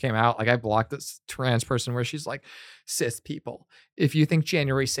like when I first came out, like I blocked this trans person where she's like, cis people, if you think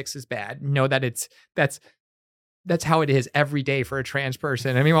January 6th is bad, know that that's how it is every day for a trans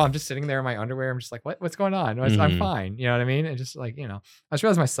person. And meanwhile, I'm just sitting there in my underwear. I'm just like, what's going on? I'm fine. You know what I mean? And just like, I just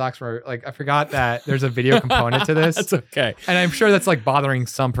realized my socks were like, I forgot that there's a video component to this. That's okay. And I'm sure that's like bothering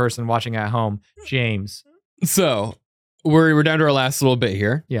some person watching at home. James. So we're down to our last little bit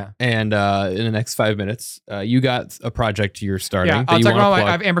here. Yeah. And in the next 5 minutes, you got a project you're starting. Yeah. I'll talk about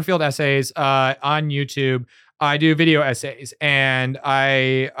I have Amberfield essays on YouTube. I do video essays, and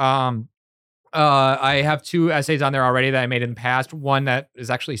I have 2 essays on there already that I made in the past. One that is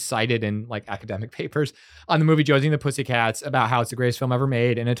actually cited in like academic papers on the movie Josie and the Pussycats about how it's the greatest film ever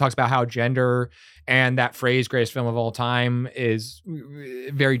made. And it talks about how gender and that phrase greatest film of all time is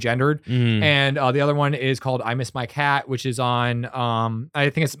very gendered. And the other one is called I Miss My Cat, which is on,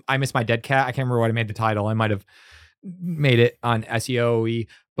 I think it's I Miss My Dead Cat. I can't remember what I made the title. I might've made it on SEO,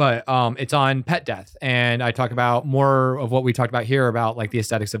 but it's on pet death. And I talk about more of what we talked about here about like the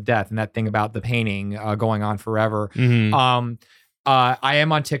aesthetics of death and that thing about the painting going on forever. I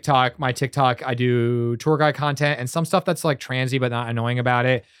am on TikTok. My TikTok, I do tour guide content and some stuff that's like transy but not annoying about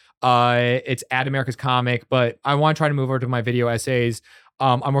it. It's at America's Comic, but I want to try to move over to my video essays.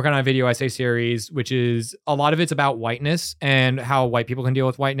 I'm working on a video essay series, which is a lot of it's about whiteness and how white people can deal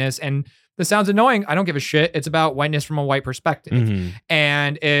with whiteness. And this sounds annoying. I don't give a shit. It's about whiteness from a white perspective.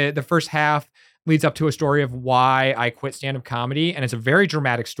 And the first half leads up to a story of why I quit stand-up comedy. And it's a very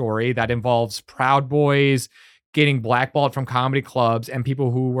dramatic story that involves Proud Boys getting blackballed from comedy clubs and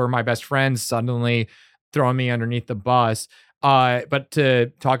people who were my best friends suddenly throwing me underneath the bus. But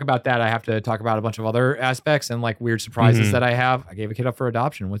to talk about that, I have to talk about a bunch of other aspects and like weird surprises that I have. I gave a kid up for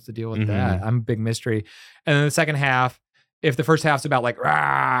adoption. What's the deal with that? I'm a big mystery. And then the second half, if the first half's about like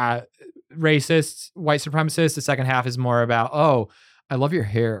racists, white supremacists, the second half is more about, oh, I love your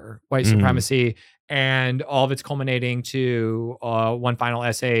hair, white supremacy, and all of it's culminating to one final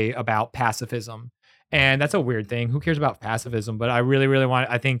essay about pacifism. And that's a weird thing. Who cares about pacifism? But I really, really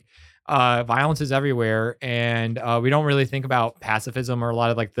I think violence is everywhere, and we don't really think about pacifism or a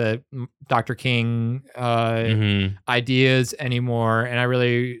lot of like the Dr. King ideas anymore. And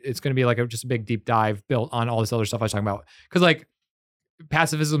it's going to be like just a big deep dive built on all this other stuff I was talking about. Because like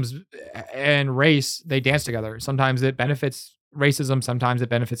pacifism and race, they dance together. Sometimes it benefits racism, sometimes it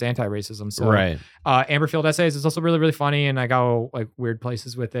benefits anti-racism. So right. Amberfield essays is also really, really funny, and I go like weird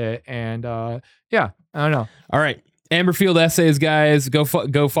places with it. And yeah, I don't know. All right. Amberfield essays, guys, go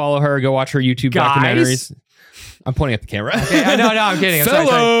follow her. Go watch her YouTube documentaries. I'm pointing at the camera. Okay, no, I'm kidding. I'm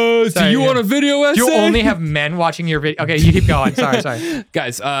Fellows, sorry. do you want a video essay? Do you only have men watching your video? Okay, you keep going. Sorry.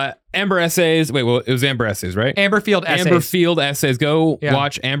 Guys, Amber Essays. Wait, well, it was Amber Essays, right? Amberfield Essays. Amberfield Essays. Go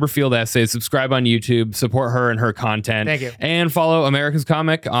watch Amberfield Essays. Subscribe on YouTube. Support her and her content. Thank you. And follow America's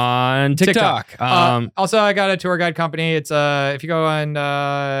Comic on TikTok. Also, I got a tour guide company. It's if you go on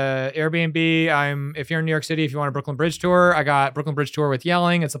Airbnb, if you're in New York City, if you want a Brooklyn Bridge tour, I got Brooklyn Bridge tour with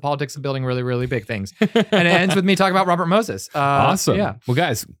yelling. It's the politics of building really, really big things. And it ends with me talking about Robert Moses. Awesome. Yeah. Well,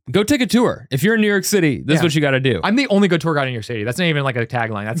 guys, go take a tour. If you're in New York City, this is what you got to do. I'm the only good tour guide in New York City. That's not even like a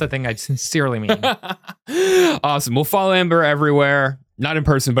tagline. That's a thing I sincerely mean. Awesome. We'll follow Amber everywhere. Not in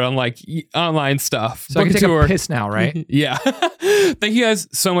person, but on like online stuff. So I can take a piss now, right? Yeah. Thank you guys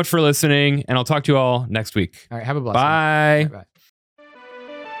so much for listening, and I'll talk to you all next week. All right. Have a blessing. Bye. Bye.